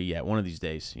opportunity yet. One of these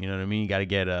days, you know what I mean? You got to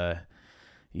get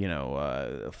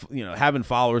having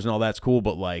followers and all that's cool,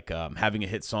 but like having a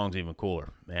hit song's even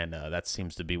cooler, and that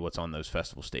seems to be what's on those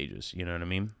festival stages. You know what I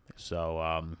mean? So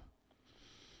I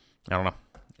don't know.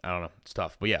 It's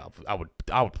tough, but yeah, I would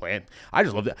play it. I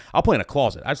just love it. I'll play in a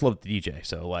closet. I just love the DJ.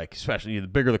 So like, especially the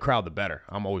bigger the crowd, the better.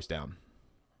 I'm always down.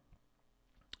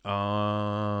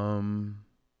 No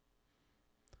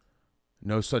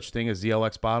such thing as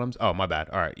ZLX bottoms. Oh, my bad.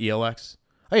 All right, ELX.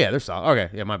 Oh yeah, they're solid.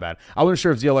 Okay, yeah, my bad. I wasn't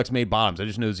sure if ZLX made bottoms. I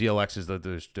just know ZLX is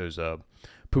those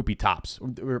poopy tops.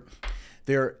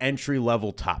 They're entry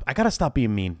level top. I gotta stop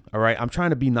being mean. All right, I'm trying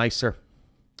to be nicer.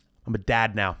 I'm a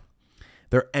dad now.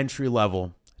 They're entry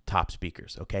level top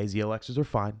speakers, okay? ZLXs are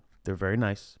fine. They're very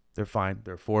nice. They're fine.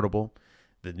 They're affordable.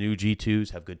 The new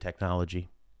G2s have good technology,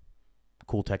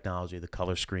 cool technology, the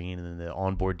color screen and the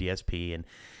onboard DSP and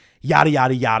yada,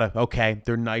 yada, yada, okay?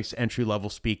 They're nice entry-level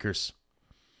speakers.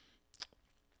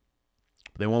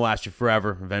 But they won't last you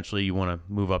forever. Eventually, you want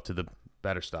to move up to the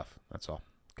better stuff. That's all,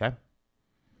 okay?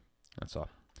 That's all.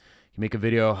 You make a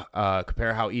video,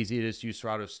 compare how easy it is to use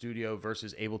Serato Studio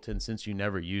versus Ableton since you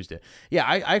never used it. Yeah,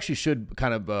 I actually should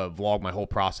kind of vlog my whole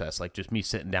process, like just me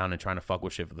sitting down and trying to fuck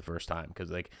with shit for the first time,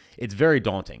 because like it's very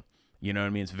daunting. You know what I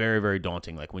mean? It's very, very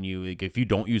daunting. Like if you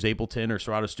don't use Ableton or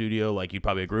Serato Studio, like you'd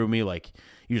probably agree with me. Like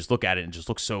you just look at it and it just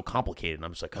looks so complicated. And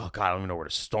I'm just like, oh God, I don't even know where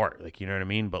to start. Like, you know what I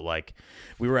mean? But like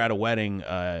we were at a wedding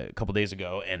a couple days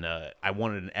ago, and I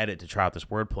wanted an edit to try out this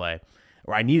wordplay.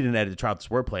 Or I needed an edit to try out this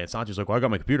wordplay, and Sancho's like, well, I got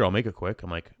my computer, I'll make it quick.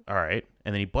 I'm like, all right.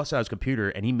 And then he busts out his computer,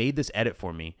 and he made this edit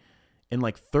for me in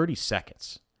like 30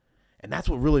 seconds. And that's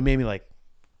what really made me like,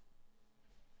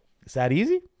 is that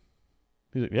easy?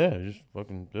 He's like, yeah, just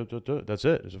fucking, that's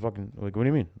it. It's a fucking, like, what do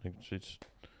you mean? Like, it's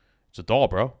a doll,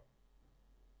 bro.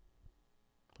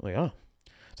 I'm like, oh.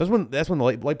 So that's when the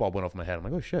light bulb went off my head. I'm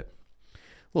like, oh, shit. A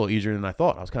little easier than I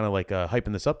thought. I was kind of like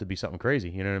hyping this up to be something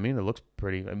crazy. You know what I mean? It looks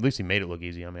pretty, at least he made it look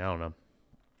easy. I mean, I don't know.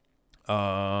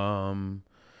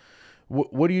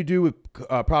 What do you do with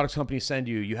products companies send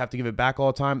you? You have to give it back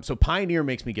all the time. So Pioneer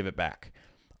makes me give it back.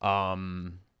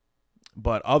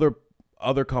 But other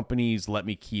companies let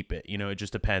me keep it. You know, it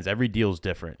just depends. Every deal is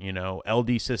different. You know,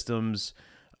 LD Systems,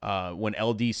 when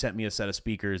LD sent me a set of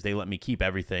speakers, they let me keep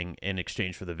everything in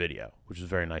exchange for the video, which is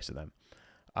very nice of them.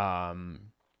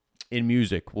 In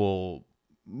music, will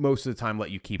most of the time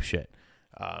let you keep shit.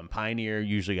 Pioneer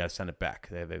usually got to send it back.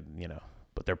 They you know.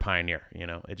 But they're Pioneer, you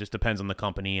know. It just depends on the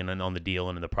company and on the deal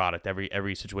and the product.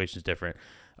 Every situation is different.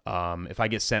 If I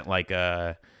get sent like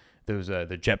the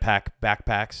Jetpack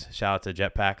backpacks, shout out to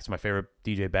Jetpack. It's my favorite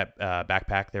DJ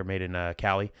backpack. They're made in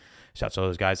Cali. Shout out to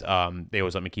those guys. They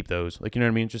always let me keep those. Like, you know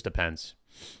what I mean? It just depends.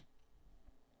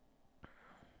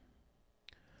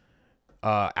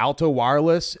 Alto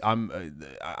wireless,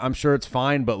 I'm sure it's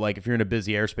fine, but like if you're in a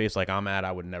busy airspace like I'm at,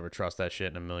 I would never trust that shit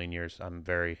in a million years. I'm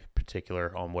very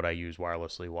particular on what I use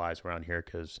wirelessly wise around here,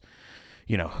 because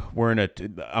you know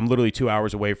I'm literally 2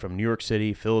 hours away from New York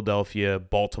City, Philadelphia,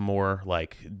 Baltimore,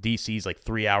 like DC's like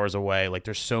 3 hours away. Like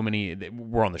there's so many.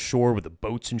 We're on the shore with the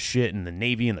boats and shit, and the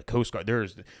Navy and the Coast Guard.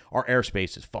 Our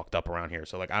airspace is fucked up around here.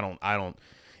 So like I don't.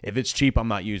 If it's cheap, I'm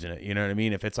not using it. You know what I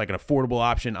mean? If it's like an affordable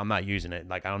option, I'm not using it.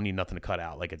 Like I don't need nothing to cut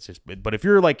out. Like it's just. But if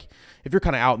you're kind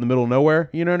of out in the middle of nowhere,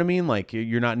 you know what I mean? Like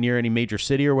you're not near any major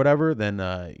city or whatever, then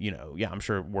you know, yeah, I'm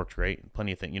sure it works great.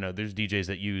 Plenty of things. You know, there's DJs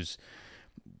that use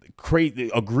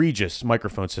egregious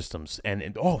microphone systems,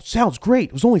 and oh, it sounds great.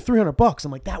 It was only $300.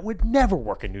 I'm like, that would never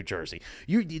work in New Jersey.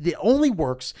 It only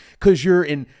works because you're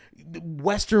in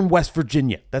Western West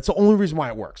Virginia. That's the only reason why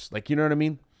it works. Like, you know what I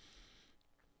mean?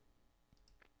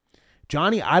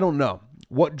 Johnny, I don't know.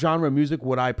 What genre of music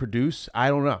would I produce? I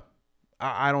don't know.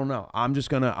 I don't know. I'm just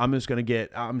gonna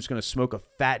smoke a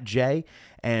fat J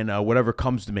and whatever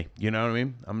comes to me. You know what I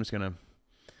mean? I'm gonna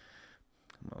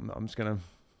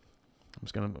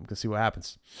see what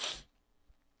happens.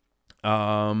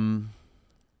 Guy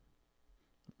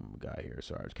here,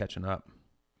 sorry, I was catching up.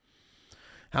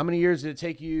 How many years did it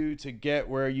take you to get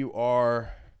where you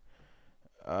are,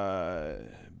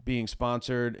 being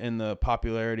sponsored, in the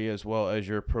popularity as well as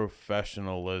your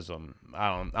professionalism?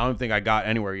 I don't think I got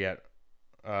anywhere yet.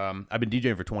 I've been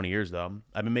DJing for 20 years though.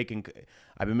 I've been making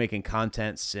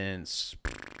content since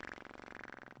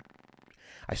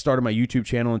I started my YouTube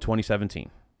channel in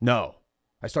 2017. No,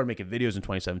 I started making videos in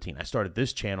 2017. I started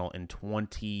this channel in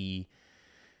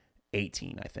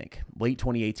 2018, I think. Late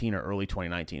 2018 or early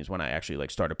 2019 is when I actually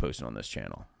like started posting on this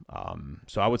channel.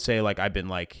 So I would say like I've been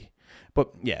like, but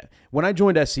yeah, when I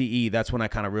joined SCE, that's when I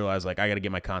kind of realized like I got to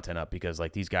get my content up because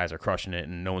like these guys are crushing it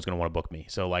and no one's going to want to book me.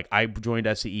 So like I joined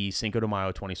SCE Cinco de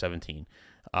Mayo 2017.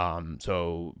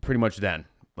 So pretty much then,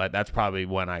 like that's probably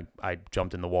when I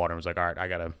jumped in the water and was like, all right, I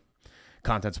got to,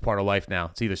 content's a part of life now.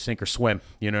 It's either sink or swim.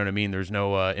 You know what I mean? There's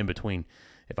no in between.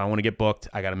 If I want to get booked,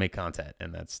 I got to make content,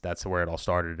 and that's where it all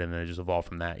started, and then it just evolved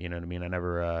from that. You know what I mean? I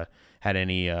never had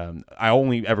any. I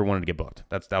only ever wanted to get booked.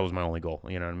 That was my only goal.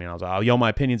 You know what I mean? I was like, I'll yell my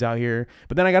opinions out here,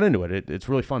 but then I got into it. It's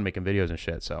really fun making videos and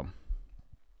shit. So,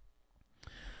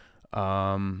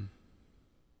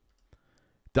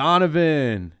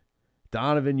 Donovan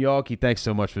Yawkey, thanks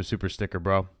so much for the super sticker,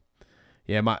 bro.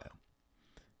 Yeah,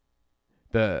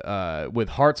 with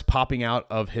hearts popping out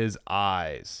of his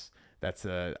eyes. That's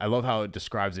I love how it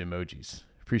describes the emojis.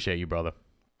 Appreciate you, brother.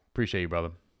 What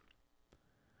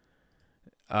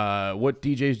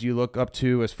DJs do you look up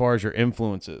to as far as your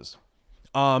influences?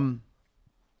 AM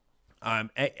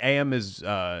is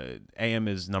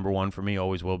number one for me,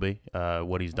 always will be.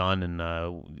 What he's done and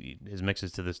his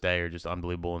mixes to this day are just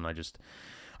unbelievable, and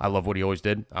I love what he always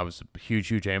did. I was a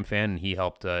huge AM fan, and he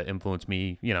helped influence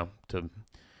me, to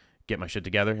get my shit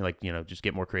together, like, just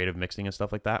get more creative mixing and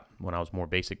stuff like that when I was more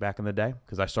basic back in the day,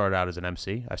 because I started out as an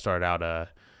MC. I started out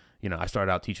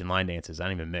teaching line dances. I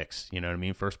didn't even mix, you know what I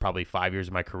mean? First probably 5 years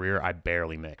of my career, I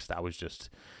barely mixed. I was just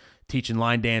teaching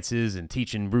line dances and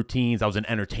teaching routines. I was an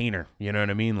entertainer, you know what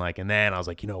I mean? Like, and then I was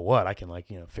like, you know what? I can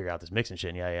figure out this mixing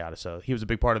shit and yada. So he was a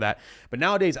big part of that. But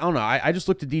nowadays, I don't know. I just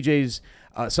look to DJs.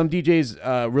 Some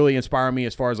DJs really inspire me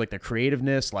as far as like their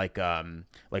creativeness. Like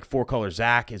Four Color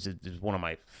Zach is one of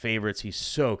my favorites. He's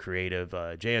so creative.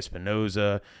 Jay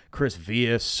Espinoza, Chris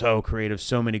Villas, so creative.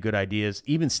 So many good ideas.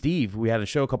 Even Steve, we had a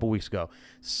show a couple weeks ago.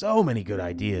 So many good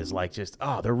ideas. Like just,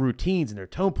 their routines and their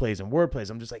tone plays and word plays.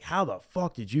 I'm just like, how the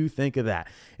fuck did you think of that?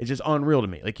 It's just unreal to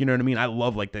me. Like, you know what I mean? I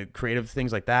love like the creative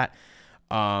things like that.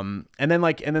 And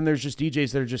then there's just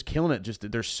DJs that are just killing it. Just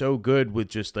they're so good with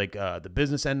just like the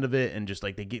business end of it, and just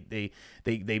like they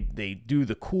do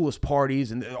the coolest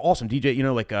parties, and they're awesome DJ.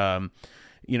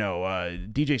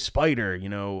 DJ Spider.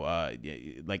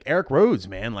 Like Eric Rhodes,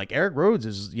 man. Like Eric Rhodes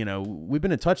is, we've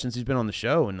been in touch since he's been on the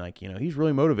show, and like he's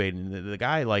really motivated. And the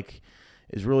guy like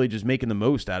is really just making the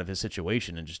most out of his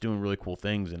situation and just doing really cool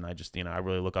things. And I just, I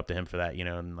really look up to him for that,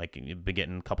 and like been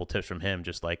getting a couple tips from him,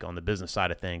 just like on the business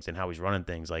side of things and how he's running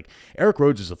things. Like Eric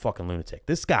Rhodes is a fucking lunatic.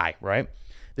 This guy, right?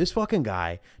 This fucking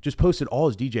guy just posted all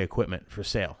his DJ equipment for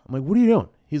sale. I'm like, what are you doing?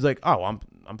 He's like, oh, I'm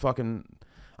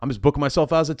just booking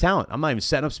myself out as a talent. I'm not even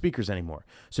setting up speakers anymore.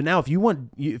 So now if you want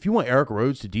Eric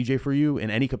Rhodes to DJ for you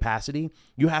in any capacity,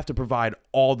 you have to provide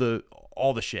all the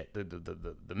shit,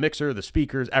 the mixer, the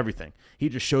speakers, everything. He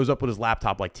just shows up with his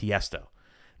laptop like Tiesto.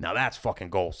 Now that's fucking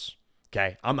goals.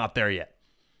 Okay, I'm not there yet.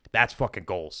 That's fucking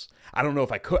goals. I don't know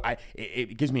if I could.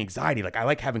 It gives me anxiety. Like I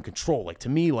like having control. Like to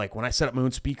me, like when I set up my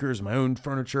own speakers, my own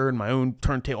furniture, and my own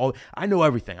turntable, I know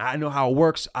everything. I know how it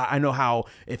works. I know how,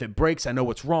 if it breaks, I know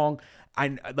what's wrong. I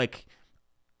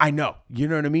know. You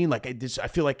know what I mean? Like I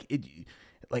feel like it.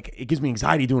 Like it gives me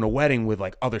anxiety doing a wedding with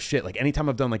like other shit. Like anytime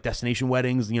I've done like destination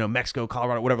weddings, Mexico,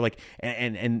 Colorado, whatever, like,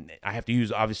 and I have to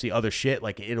use obviously other shit.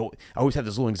 Like I always have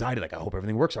this little anxiety. Like I hope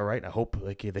everything works all right. I hope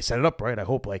like they set it up right. I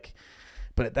hope like,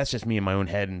 but that's just me in my own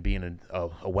head and being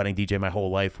a wedding DJ my whole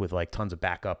life with like tons of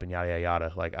backup and yada, yada,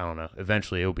 yada. Like, I don't know.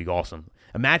 Eventually it would be awesome.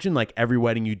 Imagine like every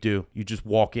wedding you do, you just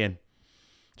walk in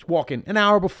an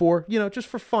hour before, just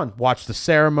for fun. Watch the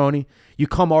ceremony. You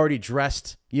come already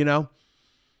dressed,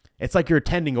 It's like you're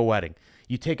attending a wedding.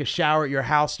 You take a shower at your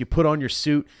house. You put on your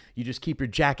suit. You just keep your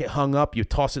jacket hung up. You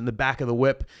toss it in the back of the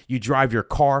whip. You drive your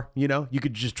car, You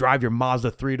could just drive your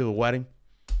Mazda 3 to the wedding.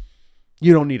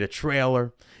 You don't need a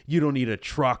trailer. You don't need a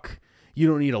truck. You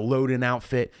don't need a load-in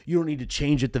outfit. You don't need to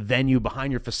change at the venue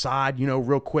behind your facade,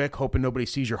 real quick, hoping nobody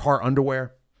sees your heart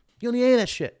underwear. You don't need any of that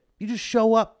shit. You just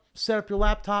show up, set up your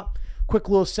laptop, quick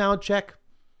little sound check.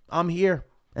 I'm here.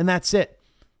 And that's it.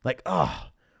 Like,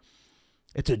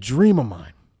 it's a dream of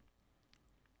mine.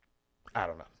 I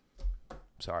don't know.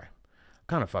 Sorry.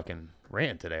 Kind of fucking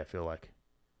ran today, I feel like.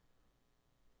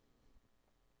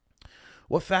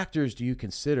 What factors do you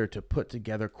consider to put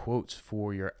together quotes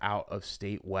for your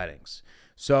out-of-state weddings?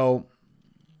 So,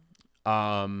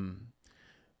 all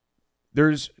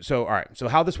right. So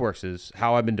how this works is,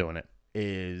 how I've been doing it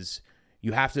is,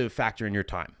 you have to factor in your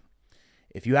time.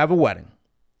 If you have a wedding,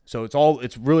 so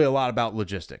it's really a lot about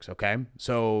logistics, okay?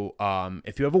 So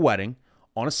if you have a wedding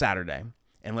on a Saturday,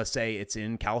 and let's say it's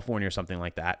in California or something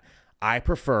like that, I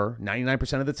prefer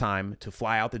 99% of the time to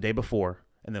fly out the day before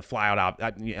and then fly out.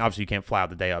 Obviously, you can't fly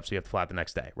out the day up, so you have to fly out the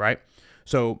next day, right?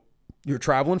 So you're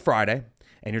traveling Friday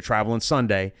and you're traveling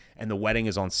Sunday, and the wedding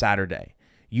is on Saturday.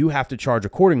 You have to charge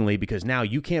accordingly, because now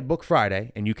you can't book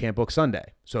Friday and you can't book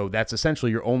Sunday. So that's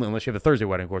essentially your only, unless you have a Thursday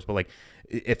wedding, of course. But like,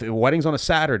 if a wedding's on a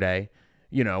Saturday,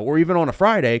 or even on a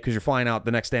Friday, because you're flying out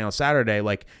the next day on Saturday,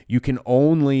 like, you can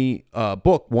only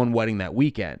book one wedding that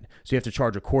weekend. So you have to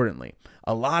charge accordingly.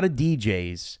 A lot of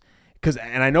DJs,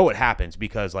 and I know it happens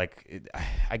because, like,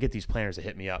 I get these planners that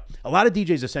hit me up. A lot of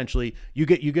DJs, essentially, you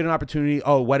get an opportunity.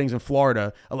 Oh, weddings in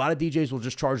Florida. A lot of DJs will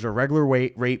just charge their regular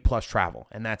rate plus travel,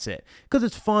 and that's it. Because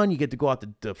it's fun. You get to go out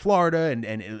to Florida, and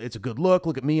it's a good look.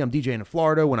 Look at me, I'm DJing in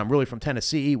Florida when I'm really from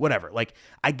Tennessee. Whatever. Like,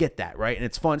 I get that, right? And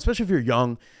it's fun, especially if you're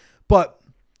young. But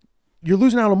you're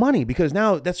losing out on money, because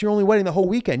now that's your only wedding the whole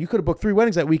weekend. You could have booked 3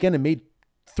 weddings that weekend and made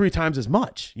 3 times as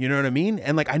much. You know what I mean?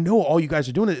 And like, I know all you guys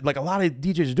are doing it. Like, a lot of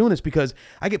DJs are doing this, because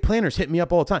I get planners hitting me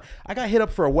up all the time. I got hit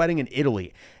up for a wedding in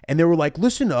Italy, and they were like,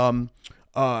 listen, and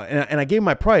I gave them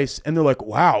my price, and they're like,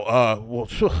 wow, well,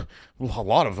 a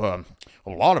lot of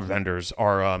vendors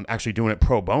are actually doing it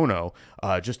pro bono,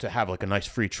 just to have like a nice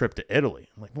free trip to Italy.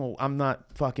 I'm like, well, I'm not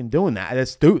fucking doing that.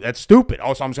 That's stupid.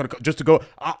 Also, I'm just to go.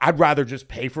 I'd rather just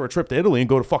pay for a trip to Italy and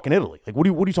go to fucking Italy. Like, what are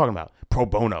you talking about? Pro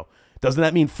bono. Doesn't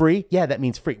that mean free? Yeah, that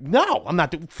means free. No, I'm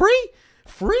not doing free.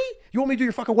 Free? You want me to do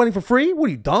your fucking wedding for free? What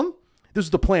are you, dumb? This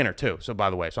is the planner too. So by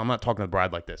the way, so I'm not talking to the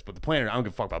bride like this, but the planner, I don't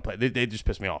give a fuck about planner. They just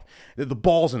piss me off. The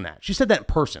balls in that. She said that in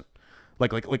person,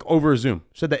 like over a Zoom.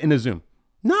 She said that in a Zoom.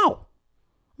 No,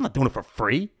 I'm not doing it for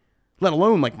free. Let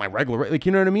alone like my regular, like,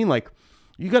 you know what I mean? Like,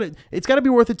 it's gotta be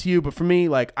worth it to you. But for me,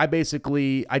 like, I do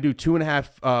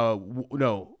 2.5.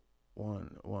 No,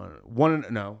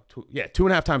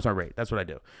 2.5 times my rate. That's what I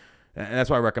do. And that's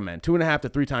why I recommend 2.5 to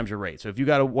 3 times your rate. So if you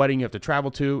got a wedding you have to travel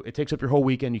to, it takes up your whole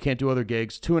weekend. You can't do other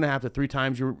gigs. 2.5 to 3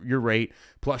 times your rate,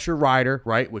 plus your rider,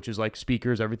 right? Which is like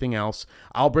speakers, everything else.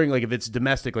 I'll bring, like, if it's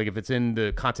domestic, like if it's in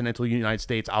the continental United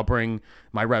States, I'll bring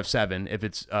my Rev 7. If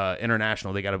it's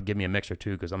international, they got to give me a mixer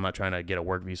too, because I'm not trying to get a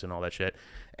work visa and all that shit.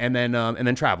 And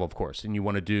then travel, of course. And you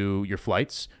want to do your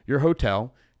flights, your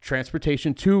hotel,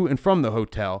 transportation to and from the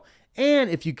hotel, and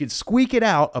if you could squeak it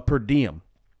out, a per diem.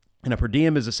 And a per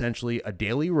diem is essentially a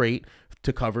daily rate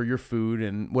to cover your food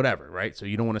and whatever, right? So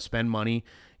you don't want to spend money.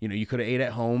 You could have ate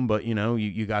at home, but,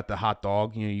 you got the hot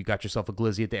dog. You got yourself a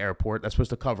glizzy at the airport. That's supposed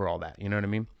to cover all that. You know what I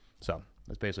mean? So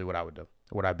that's basically what I would do,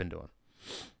 what I've been doing.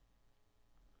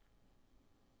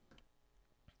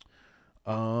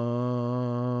 What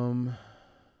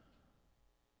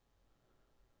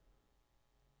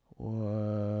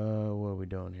are we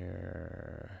doing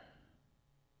here?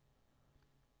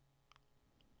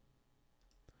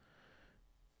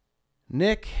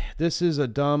 Nick, this is a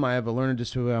dumb. I have a learning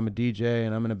disability. I'm a DJ,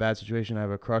 and I'm in a bad situation. I have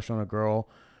a crush on a girl.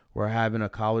 We're having a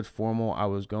college formal. I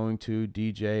was going to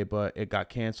DJ, but it got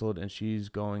canceled, and she's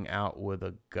going out with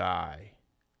a guy.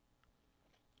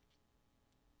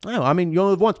 Oh, I mean, you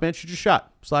only live once, man. Shoot your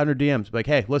shot. Slide in her DMs. Be like,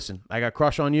 hey, listen, I got a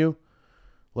crush on you.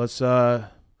 Let's, I'll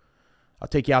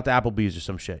take you out to Applebee's or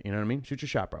some shit. You know what I mean? Shoot your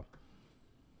shot, bro.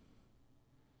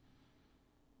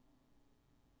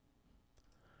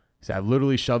 See, I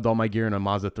literally shoved all my gear in a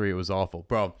Mazda 3. It was awful.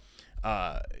 Bro,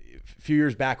 a few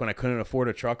years back when I couldn't afford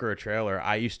a truck or a trailer,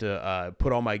 I used to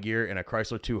put all my gear in a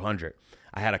Chrysler 200.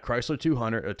 I had a Chrysler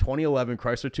 200, a 2011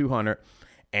 Chrysler 200,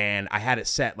 and I had it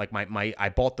set. Like, I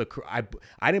bought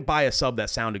I didn't buy a sub that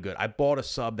sounded good. I bought a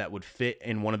sub that would fit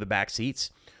in one of the back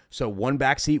seats. So one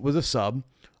back seat was a sub.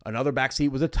 Another back seat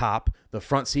was a top. The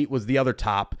front seat was the other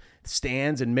top.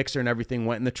 Stands and mixer and everything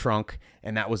went in the trunk,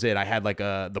 and that was it. I had like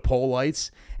the pole lights,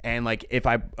 and like if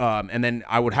I and then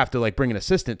I would have to like bring an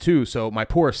assistant too. So my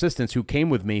poor assistants who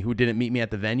came with me, who didn't meet me at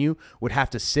the venue, would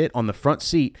have to sit on the front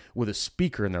seat with a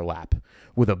speaker in their lap,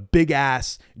 with a big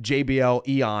ass JBL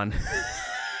Eon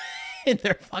in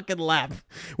their fucking lap,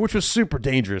 which was super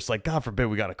dangerous. Like, God forbid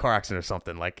we got a car accident or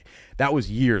something. Like, that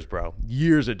was years, bro.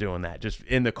 Years of doing that, just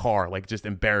in the car, like, just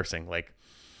embarrassing. Like,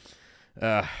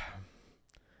 but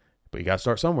you got to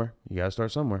start somewhere. That's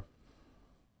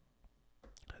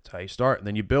how you start. And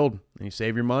then you build, and you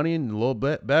save your money, and a little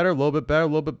bit better, a little bit better, a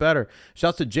little bit better.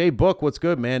 Shouts to Jay Book. What's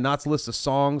good, man? Knott's list of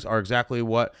songs are exactly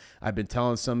what I've been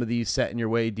telling some of these set in your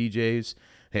way DJs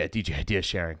Yeah, DJ idea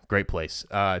sharing, great place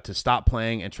to stop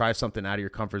playing and try something out of your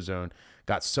comfort zone.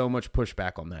 Got so much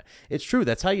pushback on that. It's true.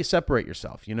 That's how you separate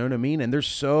yourself. You know what I mean? And there's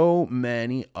so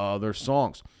many other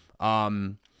songs.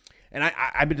 And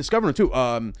I've been discovering it too.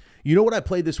 You know what I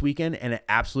played this weekend and it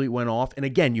absolutely went off? And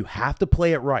again, you have to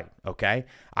play it right, okay?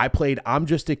 I played I'm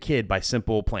Just a Kid by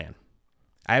Simple Plan.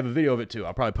 I have a video of it too.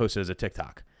 I'll probably post it as a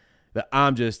TikTok. The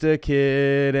I'm just a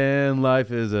kid and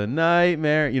life is a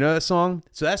nightmare. You know that song?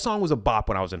 So that song was a bop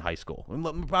when I was in high school.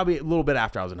 Probably a little bit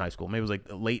after I was in high school. Maybe it was like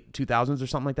late 2000s or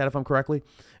something like that if I'm correct.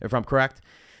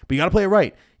 But you got to play it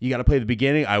right. You got to play the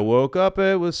beginning. I woke up,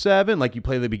 it was 7. Like you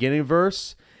play the beginning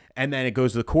verse and then it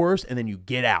goes to the chorus and then you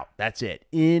get out. That's it.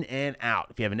 In and out.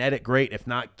 If you have an edit, great. If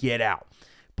not, get out.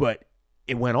 But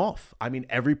it went off. I mean,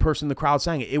 every person in the crowd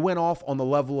sang it. It went off on the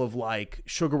level of like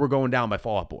Sugar We're Going Down by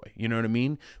Fall Out Boy. You know what I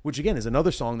mean? Which again is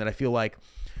another song that I feel like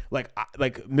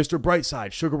Mr.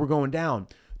 Brightside, Sugar We're Going Down.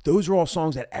 Those are all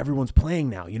songs that everyone's playing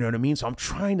now. You know what I mean? So I'm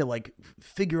trying to like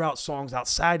figure out songs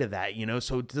outside of that, you know,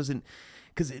 so it doesn't,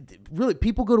 because really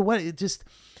people go to what it just,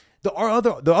 the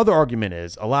other argument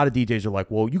is a lot of DJs are like,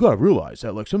 well, you got to realize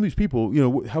that like some of these people, you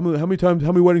know, how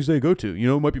many weddings do they go to? You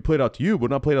know, it might be played out to you,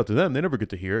 but not played out to them. They never get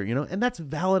to hear it, you know, and that's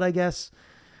valid, I guess.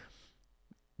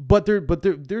 But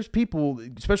there's people,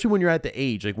 especially when you're at the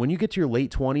age, like when you get to your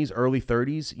late 20s, early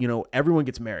 30s, you know, everyone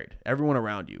gets married, everyone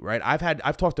around you, right?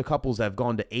 I've talked to couples that have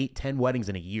gone to 8, 10 weddings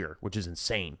in a year, which is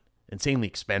insanely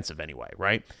expensive anyway,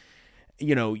 right?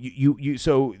 You know,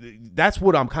 so that's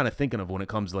what I'm kind of thinking of when it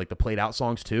comes to like the played out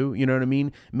songs too. You know what I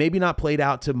mean? Maybe not played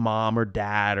out to mom or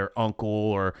dad or uncle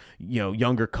or, you know,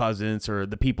 younger cousins or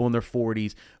the people in their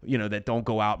 40s, you know, that don't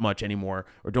go out much anymore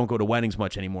or don't go to weddings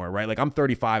much anymore, right? Like I'm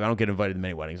 35. I don't get invited to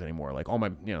many weddings anymore. Like all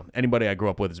my, you know, anybody I grew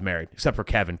up with is married except for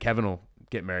Kevin. Kevin will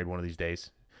get married one of these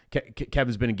days.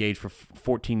 Kevin's been engaged for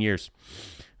 14 years.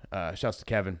 Shouts to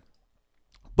Kevin.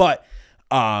 But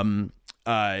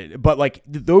like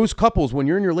those couples, when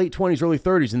you're in your late 20s, early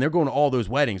 30s, and they're going to all those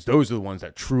weddings, those are the ones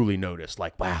that truly notice,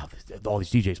 like, wow, all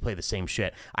these DJs play the same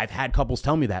shit. I've had couples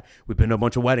tell me that. We've been to a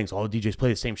bunch of weddings. All the DJs play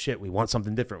the same shit. We want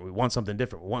something different. We want something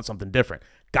different. We want something different.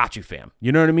 Got you, fam.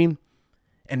 You know what I mean?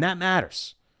 And that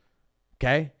matters.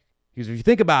 Okay? Because if you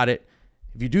think about it,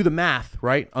 if you do the math,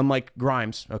 right, unlike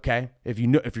Grimes, okay, if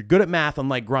you're good at math,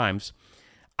 unlike Grimes,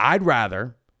 I'd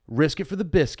rather risk it for the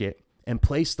biscuit and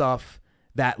play stuff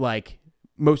that, like,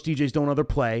 most DJs don't other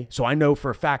play. So I know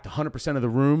for a fact 100% of the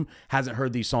room hasn't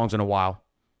heard these songs in a while,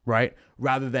 right?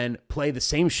 Rather than play the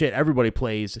same shit everybody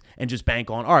plays and just bank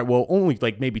on, all right, well, only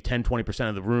like maybe 10, 20%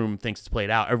 of the room thinks it's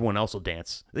played out. Everyone else will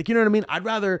dance. Like, you know what I mean? I'd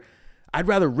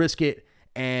rather risk it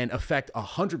and affect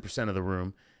 100% of the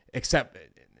room, except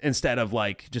instead of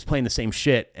like just playing the same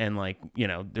shit and like, you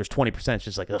know, there's 20% it's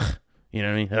just like, ugh, you know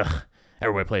what I mean? Ugh,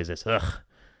 everybody plays this. Ugh,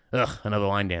 another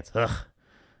line dance. Ugh,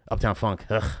 Uptown Funk.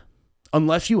 Ugh.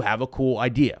 Unless you have a cool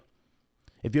idea.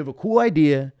 If you have a cool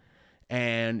idea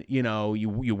and, you know,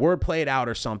 you word play it out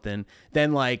or something,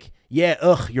 then like,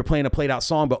 yeah, you're playing a played out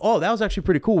song, but oh, that was actually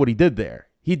pretty cool what he did there.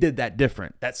 He did that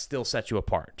different. That still sets you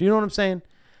apart. Do you know what I'm saying?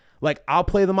 Like, I'll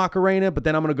play the Macarena, but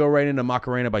then I'm going to go right into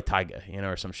Macarena by Tyga, you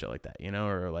know, or some shit like that, you know,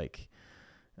 or like,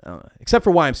 except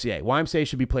for YMCA. YMCA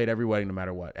should be played every wedding no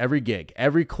matter what. Every gig.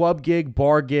 Every club gig,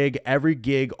 bar gig, every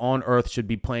gig on earth should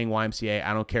be playing YMCA.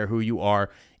 I don't care who you are.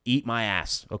 Eat my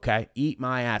ass, okay? Eat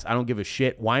my ass. I don't give a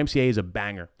shit. YMCA is a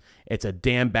banger. It's a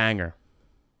damn banger.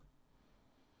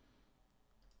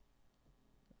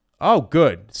 Oh,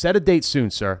 good. Set a date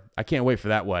soon, sir. I can't wait for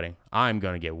that wedding. I'm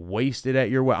going to get wasted at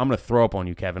your wedding. I'm going to throw up on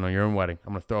you, Kevin, on your own wedding.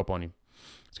 I'm going to throw up on you.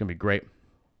 It's going to be great.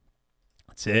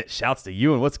 That's it. Shouts to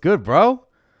Ewan. What's good, bro?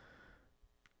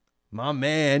 My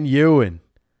man, Ewan.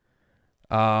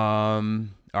 All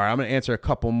right, I'm going to answer a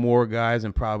couple more, guys,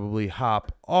 and probably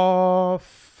hop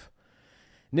off.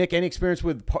 Nick, any experience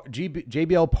with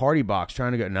JBL Party Box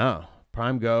trying to go? No.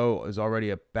 Prime Go is already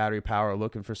a battery power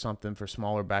looking for something for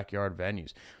smaller backyard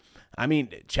venues. I mean,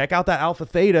 check out that Alpha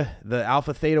Theta. The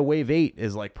Alpha Theta Wave 8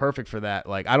 is like perfect for that.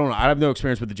 Like, I don't know. I have no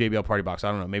experience with the JBL Party Box.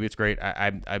 I don't know. Maybe it's great.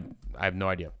 I have no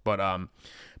idea. But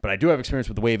I do have experience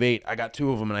with the Wave 8. I got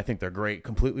 2 of them, and I think they're great.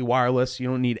 Completely wireless. You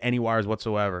don't need any wires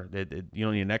whatsoever. You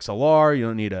don't need an XLR. You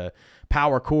don't need a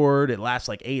power cord. It lasts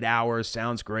like 8 hours.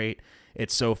 Sounds great.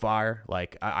 It's so fire.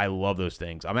 Like, I love those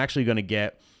things. I'm actually going to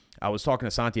get, I was talking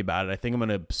to Santi about it. I think I'm going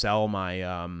to sell my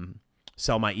Everse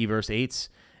 8s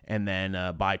and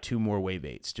then buy 2 more Wave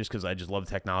 8s just because I just love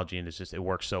the technology and it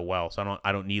works so well. So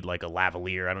I don't need like a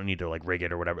lavalier. I don't need to like rig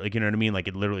it or whatever. Like, you know what I mean? Like,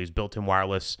 it literally is built-in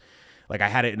wireless. Like, I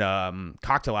had it in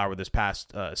cocktail hour this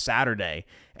past Saturday,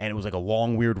 and it was like a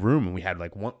long, weird room, and we had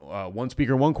like one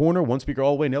speaker in one corner, one speaker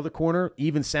all the way in the other corner,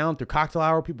 even sound through cocktail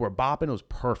hour. People were bopping. It was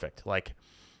perfect. Like,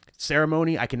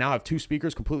 ceremony, I can now have 2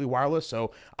 speakers completely wireless.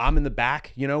 So I'm in the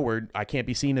back, you know, where I can't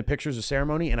be seen in pictures of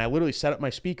ceremony. And I literally set up my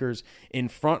speakers in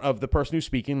front of the person who's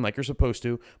speaking like you're supposed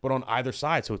to, but on either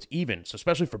side. So it's even. So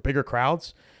especially for bigger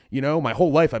crowds, you know, my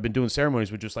whole life I've been doing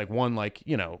ceremonies with just like one, like,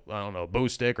 you know, I don't know, bow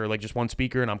stick or like just one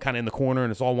speaker, and I'm kind of in the corner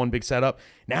and it's all one big setup.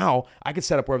 Now I can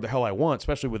set up wherever the hell I want,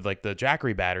 especially with like the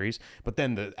Jackery batteries, but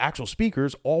then the actual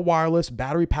speakers, all wireless,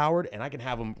 battery powered, and I can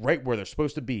have them right where they're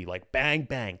supposed to be, like bang,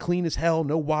 bang, clean as hell,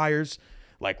 no wires,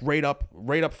 like right up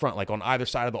front, like on either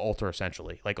side of the altar,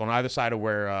 essentially, like on either side of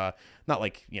where, not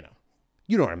like, you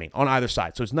know what I mean, on either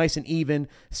side. So it's nice and even,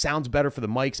 sounds better for the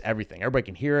mics, everything. Everybody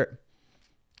can hear it.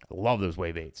 I love those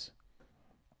Wave 8s.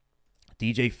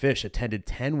 DJ Fish attended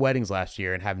 10 weddings last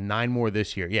year and have 9 more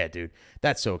this year. Yeah, dude,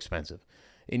 that's so expensive.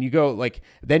 And you go like,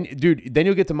 then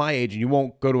you'll get to my age and you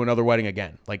won't go to another wedding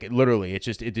again. Like literally, it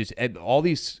just all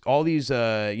these,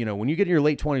 you know, when you get in your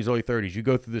late 20s, early 30s, you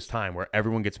go through this time where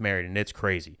everyone gets married and it's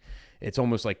crazy. It's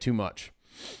almost like too much.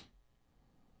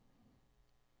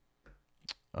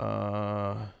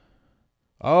 Oh,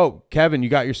 Kevin, you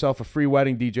got yourself a free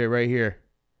wedding DJ right here.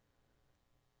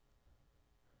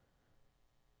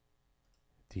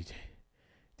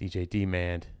 DJ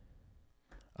D-Man.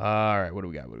 All right, what do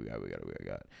we got?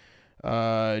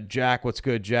 Jack, what's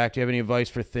good, Jack? Do you have any advice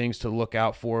for things to look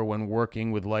out for when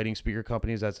working with lighting speaker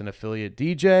companies that's an affiliate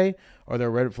DJ? Are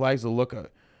there red flags to look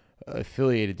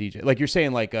affiliated DJ? Like you're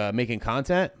saying, like making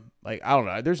content? Like, I don't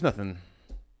know. There's nothing.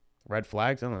 Red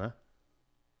flags? I don't know.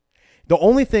 The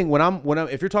only thing when I'm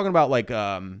if you're talking about like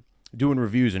doing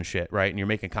reviews and shit, right? And you're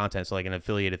making content, so like an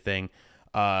affiliated thing,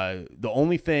 the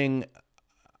only thing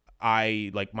I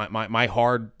like my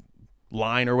hard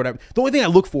line or whatever. The only thing I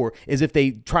look for is if they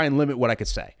try and limit what I could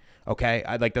say. Okay,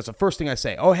 that's the first thing I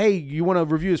say. Oh, hey, you want to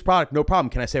review this product? No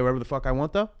problem. Can I say whatever the fuck I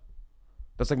want though?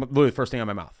 That's like literally the first thing out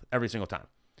of my mouth every single time.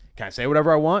 Can I say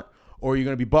whatever I want, or are you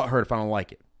gonna be butthurt if I don't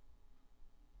like it?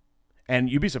 And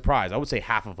you'd be surprised. I would say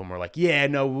half of them are like, yeah,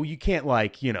 no, well, you can't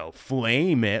like, you know,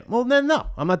 flame it. Well, then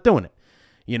no, I'm not doing it.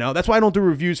 You know, that's why I don't do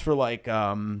reviews for like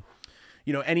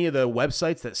you know, any of the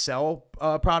websites that sell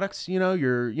products, you know,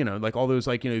 like all those,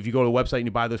 like, you know, if you go to a website and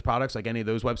you buy those products, like any of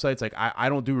those websites, like I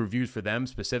don't do reviews for them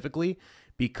specifically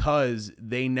because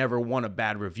they never want a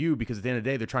bad review, because at the end of the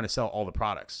day, they're trying to sell all the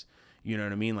products. You know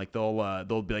what I mean? Like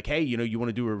they'll be like, hey, you know, you want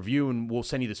to do a review and we'll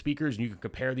send you the speakers and you can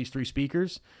compare these 3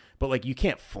 speakers. But like you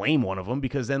can't flame one of them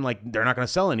because then like they're not going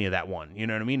to sell any of that one. You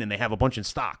know what I mean? And they have a bunch in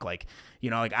stock. Like, you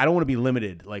know, like I don't want to be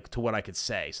limited like to what I could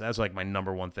say. So that's like my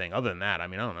number one thing. Other than that, I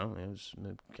mean, I don't know.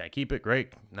 Can I keep it?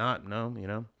 Great. Not, no, you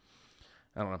know,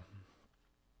 I don't know.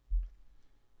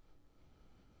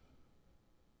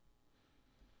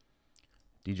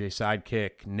 DJ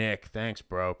Sidekick, Nick, thanks,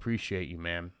 bro. Appreciate you,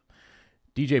 man.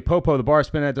 DJ Popo, the bar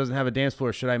Spinelli doesn't have a dance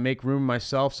floor. Should I make room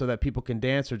myself so that people can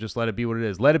dance, or just let it be what it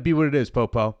is? Let it be what it is,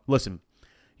 Popo. Listen,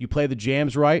 you play the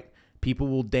jams right, people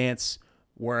will dance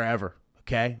wherever,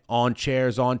 okay? On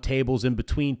chairs, on tables, in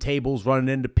between tables, running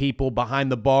into people,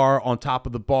 behind the bar, on top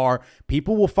of the bar.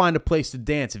 People will find a place to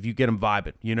dance if you get them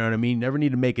vibing. You know what I mean? Never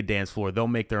need to make a dance floor. They'll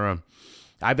make their own.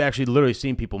 I've actually literally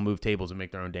seen people move tables and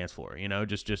make their own dance floor. You know,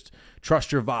 just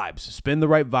trust your vibes. Spin the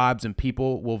right vibes and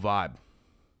people will vibe.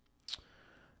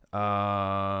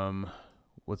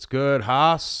 What's good,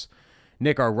 Haas?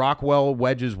 Nick, are Rockwell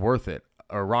wedges worth it?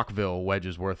 Or Rockville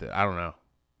wedges worth it? I don't know.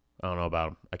 I don't know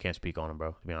about them. I can't speak on them,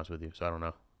 bro, to be honest with you, so I don't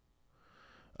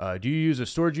know. Do you use a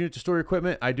storage unit to store your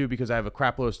equipment? I do, because I have a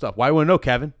crap load of stuff. Why you want to know,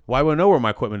 Kevin? Why you want to know where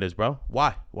my equipment is, bro?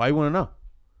 Why? Why you want to know?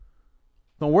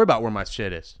 Don't worry about where my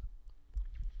shit is.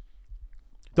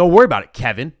 Don't worry about it,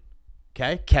 Kevin.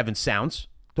 Okay? Kevin Sounds.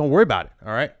 Don't worry about it,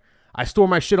 all right? I store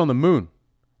my shit on the moon.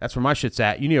 That's where my shit's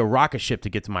at. You need a rocket ship to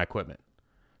get to my equipment.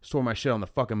 Store my shit on the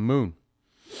fucking moon.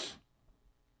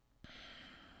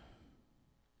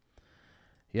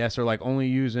 Yes, or like only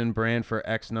using brand for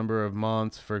X number of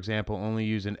months. For example, only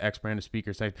using X brand of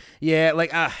speakers. Yeah,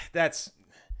 like, that's...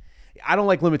 I don't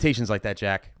like limitations like that,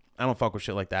 Jack. I don't fuck with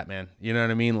shit like that, man. You know what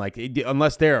I mean? Like,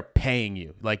 unless they're paying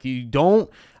you. Like, you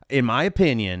don't... In my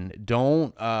opinion,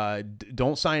 don't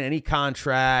sign any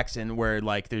contracts and where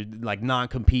like there's like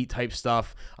non-compete type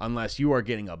stuff unless you are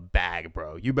getting a bag,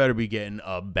 bro. You better be getting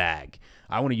a bag.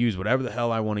 I want to use whatever the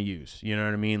hell I want to use. You know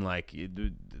what I mean? Like,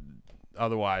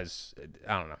 otherwise,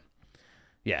 I don't know.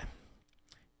 Yeah.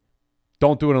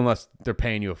 Don't do it unless they're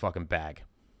paying you a fucking bag.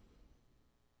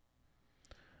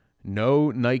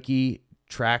 No Nike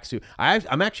tracksuit.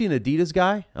 I'm actually an Adidas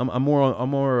guy. I'm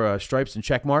more stripes and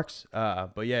check marks.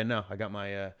 But yeah, no, I got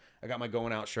my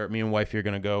going out shirt. Me and wife here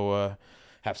gonna go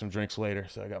have some drinks later.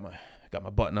 So I got my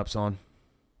button ups on.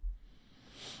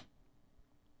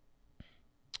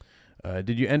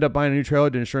 Did you end up buying a new trailer?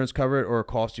 Did insurance cover it, or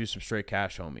cost you some straight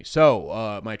cash, homie?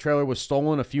 So my trailer was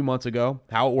stolen a few months ago.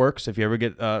 How it works, if you ever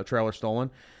get a trailer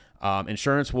stolen,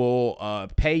 insurance will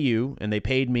pay you, and they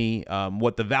paid me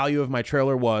what the value of my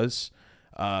trailer was,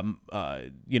 when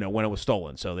it was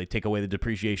stolen. So they take away the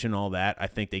depreciation and all that. I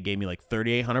think they gave me like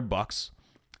 $3,800,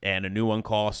 and a new one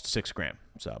cost $6,000.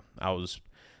 So I was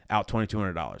out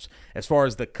 $2,200. As far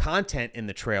as the content in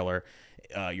the trailer,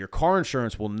 your car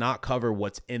insurance will not cover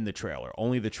what's in the trailer,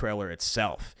 only the trailer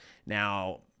itself.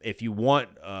 Now, if you want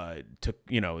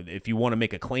if you want to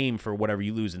make a claim for whatever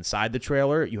you lose inside the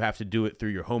trailer, you have to do it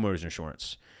through your homeowner's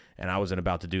insurance. And I wasn't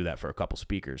about to do that for a couple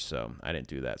speakers, so I didn't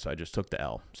do that. So I just took the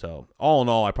L. So all in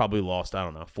all, I probably lost, I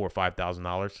don't know, $4,000 or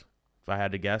 $5,000 if I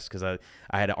had to guess, because I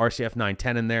had an RCF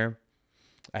 910 in there.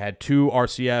 I had two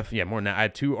RCF, more than that. I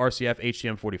had two RCF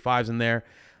HTM 45s in there.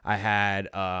 I had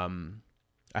a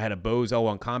Bose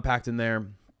L1 compact in there.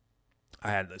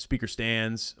 I had speaker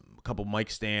stands, a couple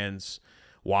mic stands,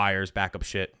 wires, backup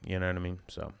shit. You know what I mean?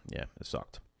 So yeah, it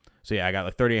sucked. So yeah, I got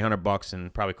like $3,800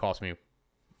 and probably cost me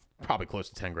close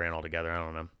to $10,000 altogether. I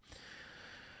don't know.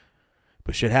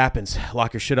 But shit happens.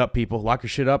 Lock your shit up, people. Lock your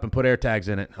shit up and put air tags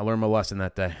in it. I learned my lesson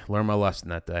that day.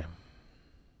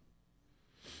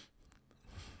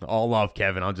 All love,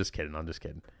 Kevin. I'm just kidding.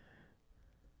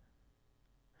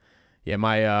 Yeah,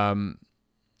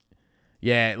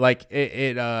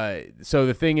 so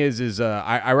the thing is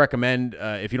I recommend,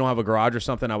 if you don't have a garage or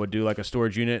something, I would do like a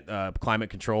storage unit, climate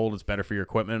controlled. It's better for your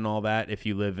equipment and all that. If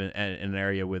you live in an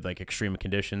area with like extreme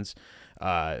conditions,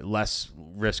 less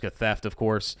risk of theft, of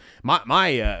course.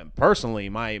 Personally,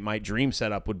 my dream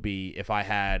setup would be if I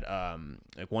had,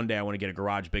 like one day I want to get a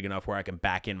garage big enough where I can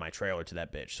back in my trailer to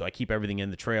that bitch. So I keep everything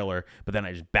in the trailer, but then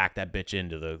I just back that bitch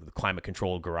into the climate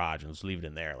controlled garage and just leave it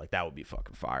in there. Like that would be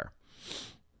fucking fire.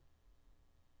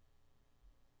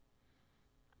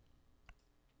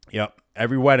 Yep.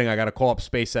 Every wedding, I got to call up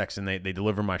SpaceX, and they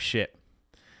deliver my shit.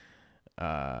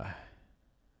 All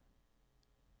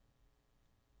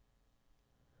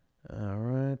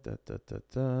right.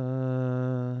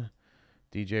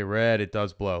 DJ Red, it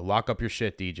does blow. Lock up your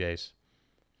shit, DJs.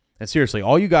 And seriously,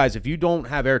 all you guys, if you don't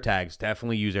have air tags,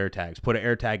 definitely use air tags. Put an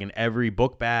air tag in every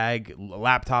book bag,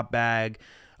 laptop bag,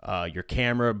 your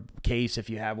camera case if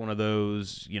you have one of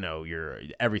those, your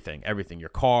everything, your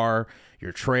car,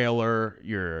 your trailer,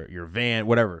 your van,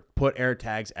 whatever. Put air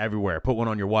tags everywhere. Put one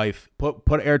on your wife.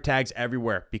 Put air tags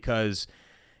everywhere, because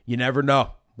you never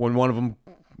know when one of them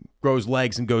grows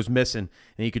legs and goes missing,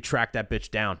 and you could track that bitch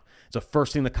down. It's the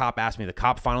first thing the cop asked me. The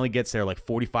cop finally gets there like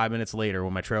 45 minutes later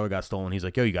when my trailer got stolen. He's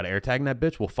like, yo, you got an air tag in that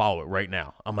bitch? We'll follow it right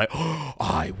now. I'm like, oh,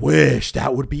 I wish.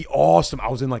 That would be awesome. I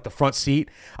was in like the front seat.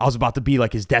 I was about to be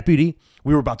like his deputy.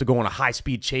 We were about to go on a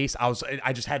high-speed chase.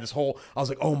 I just had this whole, I was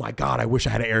like, oh my God, I wish I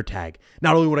had an air tag.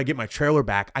 Not only would I get my trailer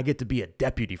back, I get to be a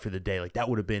deputy for the day. Like that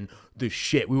would have been the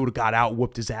shit. We would have got out,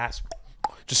 whooped his ass,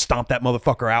 just stomped that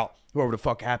motherfucker out. Whoever the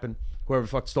fuck happened, whoever the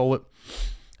fuck stole it.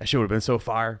 That shit would have been so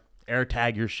fire. Air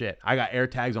tag your shit. I got air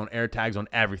tags on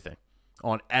everything.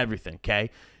 On everything, okay?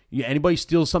 Anybody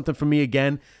steals something from me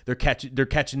again, they're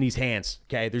catching these hands,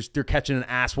 okay? They're catching an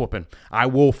ass whooping. I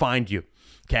will find you,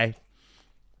 okay?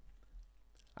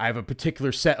 I have a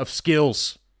particular set of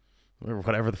skills. Or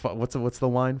whatever the fuck. What's the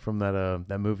line from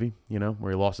that movie,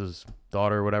 where he lost his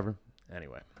daughter or whatever?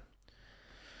 Anyway,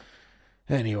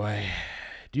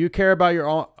 do you care about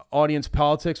your audience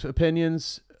politics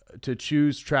opinions to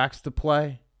choose tracks to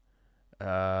play?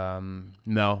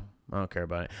 No, I don't care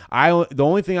about it. The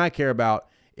only thing I care about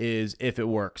is if it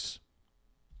works,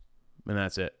 and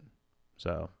that's it.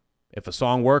 So if a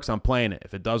song works, I'm playing it.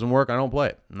 If it doesn't work, I don't play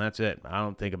it, and that's it. I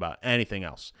don't think about anything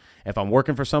else. If I'm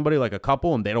working for somebody like a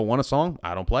couple and they don't want a song,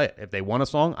 I don't play it. If they want a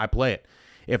song, I play it.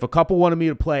 If a couple wanted me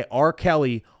to play R.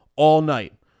 Kelly all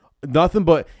night, nothing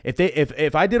but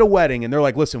if I did a wedding and they're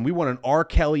like, listen, we want an R.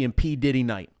 Kelly and P. Diddy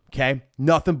night, okay?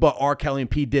 Nothing but R. Kelly and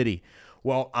P. Diddy.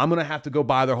 Well, I'm gonna have to go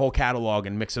buy their whole catalog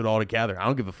and mix it all together. I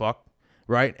don't give a fuck,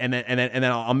 right? And then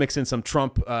I'll mix in some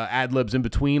Trump ad libs in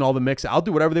between all the mix. I'll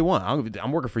do whatever they want.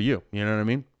 I'm working for you. You know what I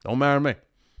mean? Don't matter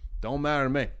to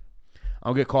me. I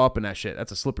don't get caught up in that shit.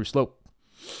 That's a slippery slope.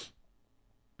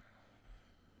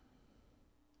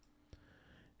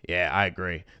 Yeah, I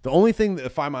agree. The only thing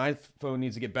that Find My iPhone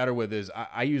needs to get better with is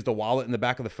I use the wallet in the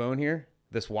back of the phone here,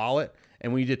 this wallet,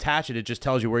 and when you detach it, it just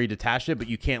tells you where you detached it, but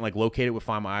you can't like locate it with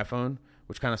Find My iPhone,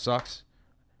 which kind of sucks.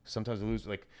 Sometimes I lose,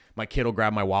 like my kid will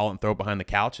grab my wallet and throw it behind the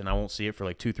couch, and I won't see it for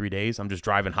like 2-3 days. I'm just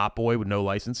driving Hot Boy with no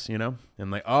license, and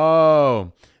like,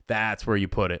 oh, that's where you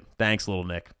put it. Thanks, little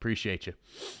Nick. Appreciate you.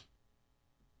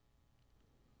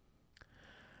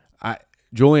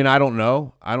 Julian, I don't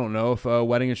know. I don't know if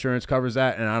wedding insurance covers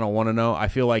that, and I don't want to know. I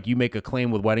feel like you make a claim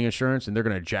with wedding insurance, and they're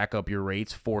going to jack up your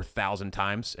rates 4,000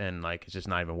 times, and like it's just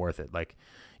not even worth it. Like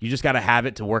you just got to have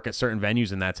it to work at certain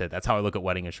venues, and that's it. That's how I look at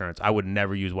wedding insurance. I would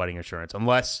never use wedding insurance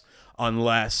unless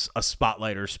a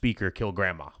spotlight or speaker kill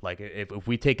grandma. Like if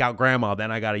we take out grandma,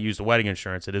 then I got to use the wedding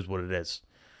insurance. It is what it is.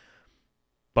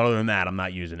 But other than that, I'm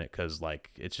not using it because like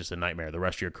it's just a nightmare. The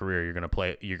rest of your career, you're gonna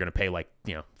pay like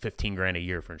 $15,000 a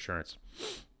year for insurance.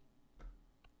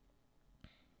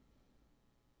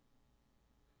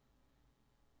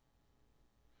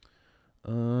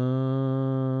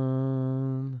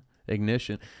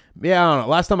 Ignition. Yeah, I don't know.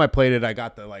 Last time I played it, I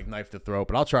got the like knife to throat,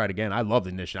 but I'll try it again. I love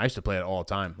Ignition. I used to play it all the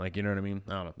time. Like, you know what I mean?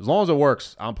 I don't know. As long as it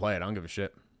works, I'll play it. I don't give a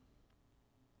shit.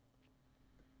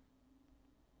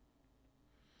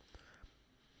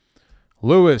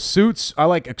 Lewis, suits, I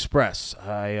like Express.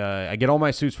 I get all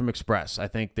my suits from Express. I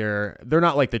think they're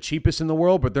not like the cheapest in the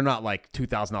world, but they're not like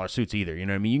 $2,000 suits either. You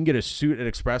know what I mean? You can get a suit at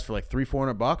Express for like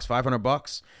 $300-400,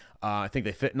 $500. I think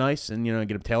they fit nice and, get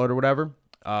them tailored or whatever.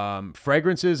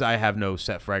 Fragrances, I have no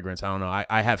set fragrance. I don't know.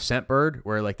 I have Scentbird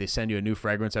where like they send you a new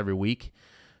fragrance every week.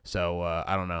 So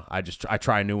I don't know. I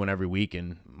try a new one every week,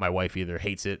 and my wife either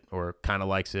hates it or kind of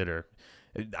likes it, or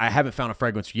I haven't found a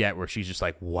fragrance yet where she's just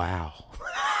like, wow.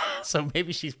 So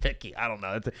maybe she's picky. I don't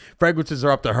know. Fragrances are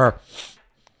up to her.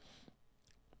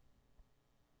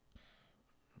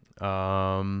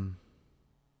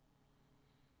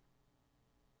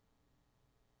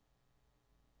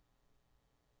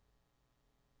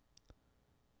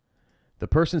 The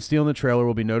person stealing the trailer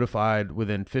will be notified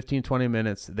within 15-20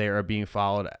 minutes they are being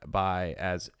followed by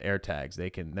as air tags. They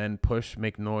can then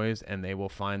make noise, and they will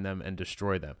find them and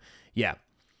destroy them. Yeah,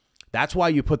 that's why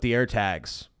you put the air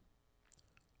tags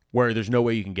where there's no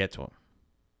way you can get to them.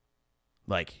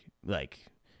 Like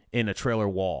in a trailer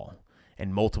wall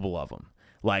and multiple of them.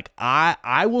 Like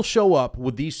I will show up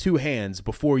with these two hands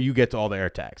before you get to all the air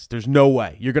tags. There's no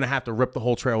way. You're going to have to rip the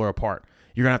whole trailer apart.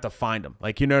 You're going to have to find them.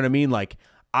 Like, you know what I mean? Like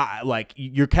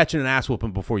you're catching an ass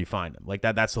whooping before you find them. Like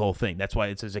that's the whole thing. That's why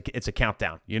it's a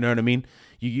countdown. You know what I mean?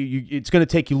 It's going to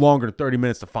take you longer than 30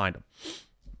 minutes to find them.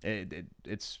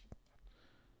 It's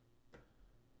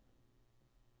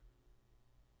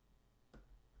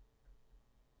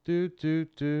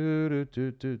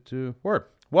Word.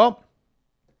 Well,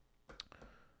 I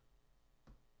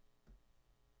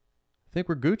think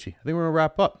we're Gucci. I think we're gonna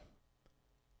wrap up.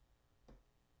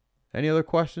 Any other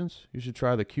questions? You should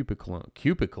try the Cupid cologne.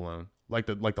 Cupid cologne, like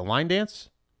the line dance.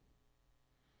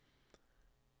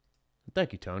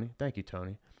 Thank you, Tony. Thank you,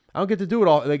 Tony. I don't get to do it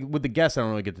all like with the guests. I don't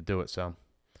really get to do it, so.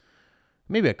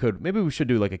 Maybe I could. Maybe we should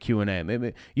do like a Q&A.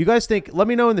 Maybe you guys think. Let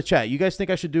me know in the chat. You guys think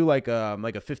I should do like a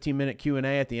 15-minute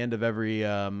Q&A at the end of every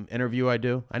interview I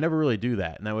do? I never really do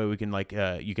that, and that way we can like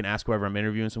you can ask whoever I'm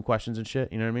interviewing some questions and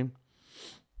shit. You know what I mean?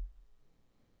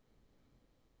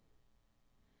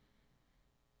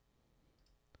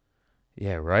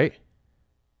 Yeah. Right.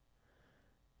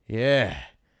 Yeah.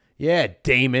 Yeah.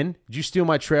 Damon, did you steal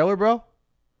my trailer, bro?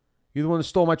 You the one that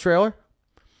stole my trailer?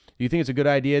 Do you think it's a good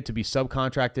idea to be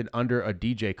subcontracted under a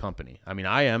DJ company? I mean,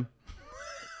 I am.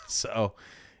 So,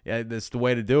 yeah, that's the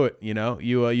way to do it. You know,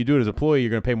 you do it as an employee, you're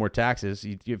going to pay more taxes.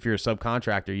 If you're a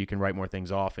subcontractor, you can write more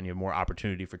things off, and you have more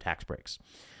opportunity for tax breaks.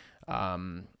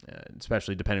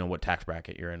 Especially depending on what tax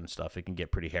bracket you're in and stuff, it can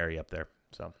get pretty hairy up there.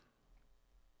 So,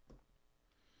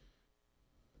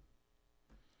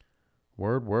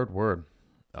 word.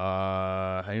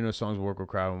 How do you know songs will work with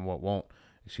crowd and what won't?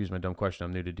 Excuse my dumb question.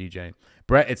 I'm new to DJing.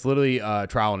 Brett, it's literally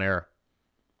trial and error.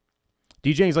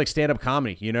 DJing is like stand-up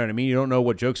comedy. You know what I mean? You don't know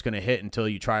what joke's going to hit until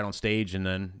you try it on stage, and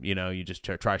then, you just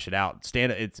try shit out.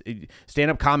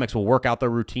 Stand-up comics will work out their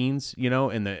routines,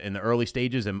 in the early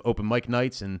stages and open mic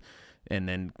nights, and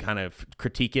then kind of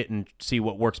critique it and see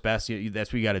what works best.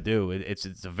 That's what you got to do.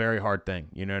 It's a very hard thing.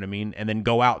 You know what I mean? And then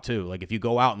go out too. Like if you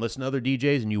go out and listen to other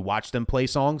DJs and you watch them play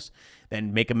songs,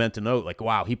 then make a mental note. Like,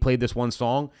 wow, he played this one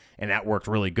song and that worked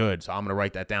really good. So I'm going to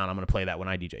write that down. I'm going to play that when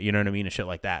I DJ. You know what I mean? And shit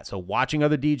like that. So watching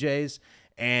other DJs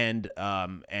and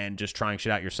just trying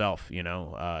shit out yourself, is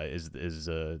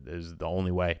the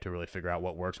only way to really figure out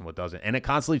what works and what doesn't. And it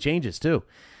constantly changes too.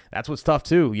 That's what's tough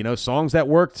too. Songs that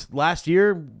worked last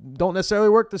year don't necessarily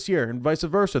work this year, and vice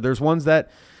versa. There's songs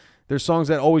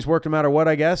that always work no matter what,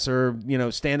 I guess, or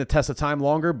stand the test of time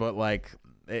longer. But like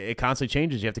it constantly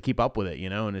changes. You have to keep up with it,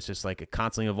 and it's just like a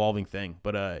constantly evolving thing.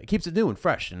 But it keeps it new and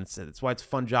fresh, and it's why it's a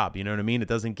fun job. You know what I mean? It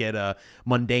doesn't get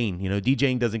mundane.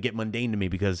 DJing doesn't get mundane to me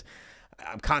because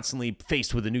I'm constantly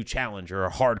faced with a new challenge or a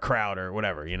hard crowd or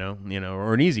whatever,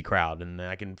 or an easy crowd, and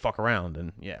I can fuck around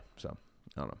and yeah. So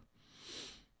I don't know.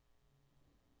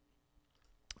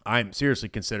 I'm seriously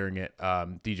considering it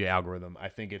DJ Algorithm. I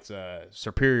think it's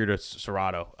superior to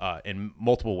Serato in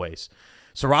multiple ways.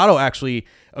 Serato actually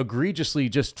egregiously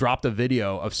just dropped a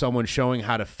video of someone showing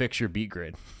how to fix your beat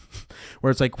grid.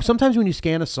 Where it's like, sometimes when you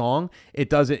scan a song, it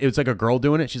doesn't. It's like a girl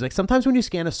doing it. She's like, sometimes when you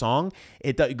scan a song,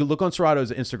 it does. Look on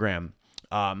Serato's Instagram.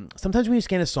 Sometimes when you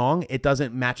scan a song, it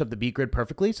doesn't match up the beat grid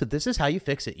perfectly. So this is how you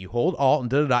fix it. You hold Alt and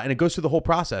da-da-da, and it goes through the whole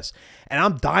process. And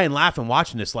I'm dying laughing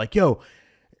watching this. Like, yo,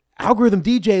 Algorithm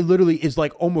DJ literally is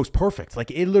like almost perfect. Like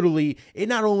it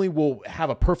not only will have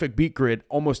a perfect beat grid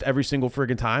almost every single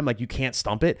friggin' time, like you can't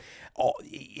stump it.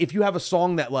 If you have a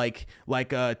song that like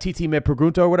TT Me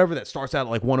Pregunta or whatever that starts out at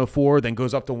like 104, then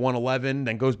goes up to 111,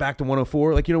 then goes back to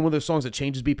 104, like, you know, one of those songs that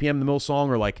changes BPM in the middle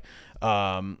song, or like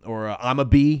I'm a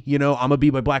B, you know, I'm a B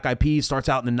by Black Eyed Peas starts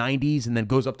out in the 90s and then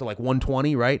goes up to like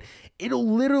 120, right? It'll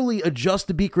literally adjust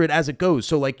the beat grid as it goes.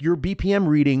 So like your BPM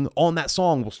reading on that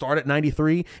song will start at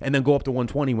 93 and then go up to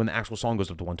 120 when the actual song goes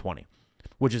up to 120,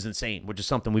 which is insane, which is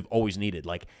something we've always needed.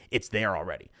 Like, it's there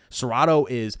already. Serato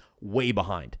is way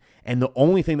behind. And the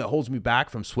only thing that holds me back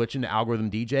from switching to Algorithm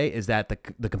DJ is that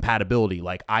the compatibility.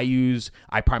 Like, I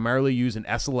primarily use an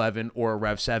S11 or a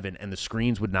Rev 7, and the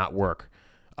screens would not work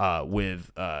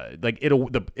like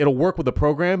it'll work with the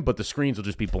program, but the screens will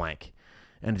just be blank,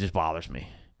 and it just bothers me.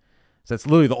 So that's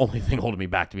literally the only thing holding me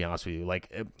back, to be honest with you.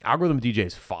 Like, Algorithm DJ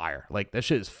is fire. Like, that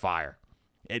shit is fire.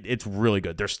 It's really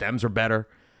good. Their stems are better.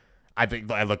 I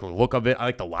think I like the look of it. I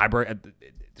like the library.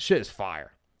 The shit is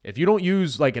fire. If you don't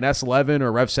use like an S11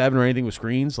 or Rev 7 or anything with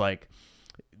screens, like,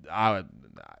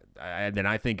 then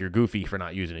I think you're goofy for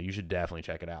not using it. You should definitely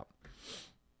check it out.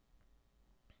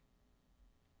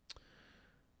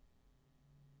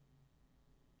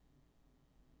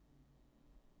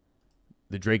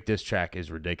 The Drake diss track is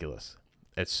ridiculous.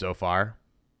 It's so far.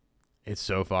 It's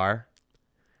so far.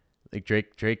 Like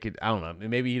Drake, I don't know.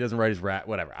 Maybe he doesn't write his rap,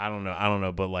 whatever. I don't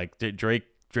know. But like Drake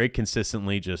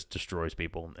consistently just destroys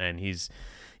people, and he's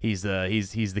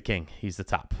the king. He's the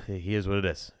top. He is what it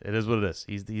is. It is what it is.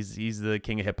 He's the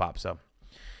king of hip hop. So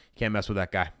you can't mess with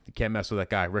that guy. You can't mess with that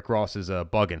guy. Rick Ross is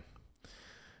bugging.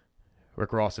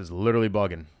 Rick Ross is literally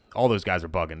bugging. All those guys are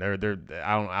bugging.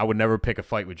 I would never pick a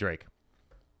fight with Drake.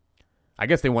 I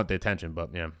guess they want the attention,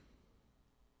 but yeah.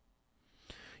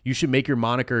 You should make your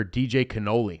moniker DJ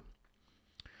Cannoli.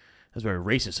 That's very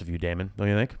racist of you, Damon, don't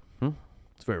you think?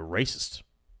 It's very racist.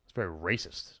 It's very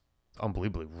racist.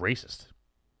 Unbelievably racist.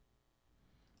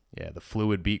 Yeah, the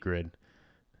fluid beat grid.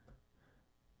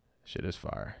 Shit is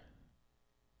fire.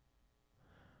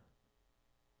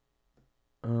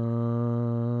 I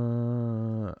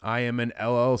am an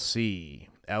LLC.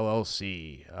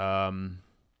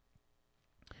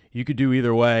 You could do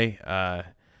either way. I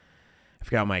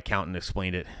forgot how my accountant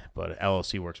explained it, but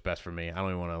LLC works best for me. I don't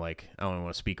even want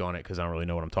to speak on it because I don't really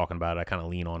know what I'm talking about. I kind of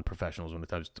lean on professionals when it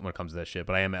comes to that shit.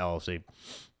 But I am an LLC.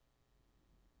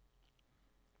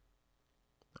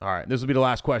 All right, this will be the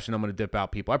last question. I'm going to dip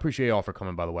out, people. I appreciate y'all for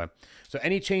coming, by the way. So,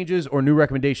 any changes or new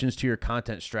recommendations to your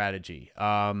content strategy?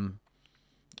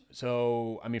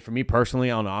 So, I mean, for me personally,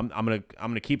 I don't know. I'm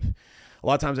gonna keep. A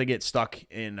lot of times I get stuck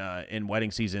in wedding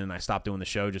season and I stop doing the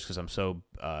show just because I'm so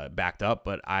backed up.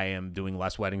 But I am doing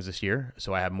less weddings this year,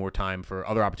 so I have more time for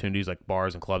other opportunities like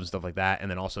bars and clubs and stuff like that. And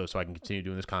then also so I can continue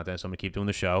doing this content. So I'm gonna keep doing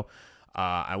the show.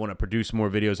 I want to produce more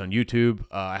videos on YouTube.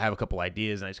 I have a couple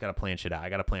ideas and I just gotta plan shit out. I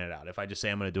gotta plan it out. If I just say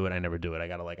I'm gonna do it, I never do it. I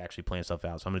gotta like actually plan stuff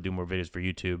out. So I'm gonna do more videos for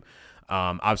YouTube.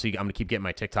 Obviously, I'm gonna keep getting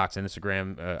my TikToks and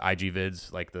Instagram, IG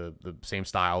vids, like the same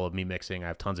style of me mixing. I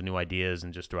have tons of new ideas,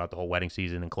 and just throughout the whole wedding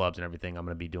season and clubs and everything, I'm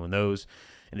gonna be doing those.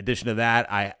 In addition to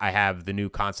that, I have the new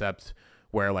concept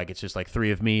where like it's just like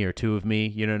 3 of me or 2 of me,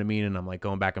 you know what I mean? And I'm like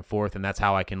going back and forth, and that's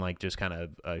how I can like just kind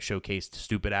of showcase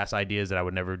stupid ass ideas that I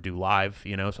would never do live,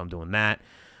 you know? So I'm doing that.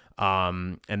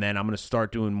 And then I'm going to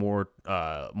start doing more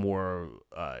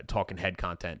talking head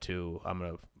content too. I'm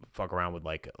going to fuck around with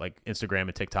like Instagram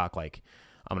and TikTok. Like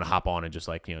I'm going to hop on and just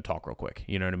like, you know, talk real quick,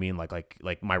 you know what I mean?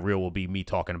 Like my reel will be me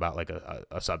talking about like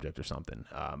a subject or something.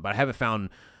 But I haven't found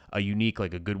a unique,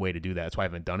 like a good way to do that. That's why I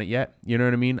haven't done it yet. You know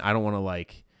what I mean? I don't want to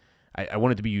like, I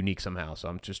want it to be unique somehow, so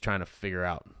I'm just trying to figure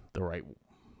out the right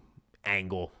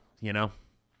angle, you know?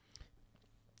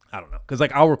 I don't know. Because,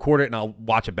 like, I'll record it and I'll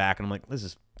watch it back, and I'm like, this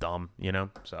is dumb, you know?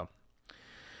 So,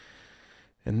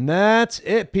 and that's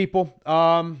it, people.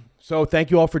 So thank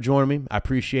you all for joining me. I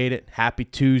appreciate it. Happy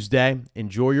Tuesday.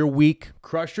 Enjoy your week.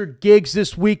 Crush your gigs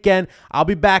this weekend. I'll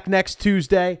be back next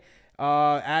Tuesday,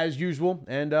 as usual.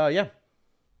 And, yeah.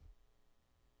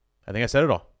 I think I said it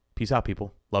all. Peace out,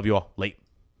 people. Love you all. Late.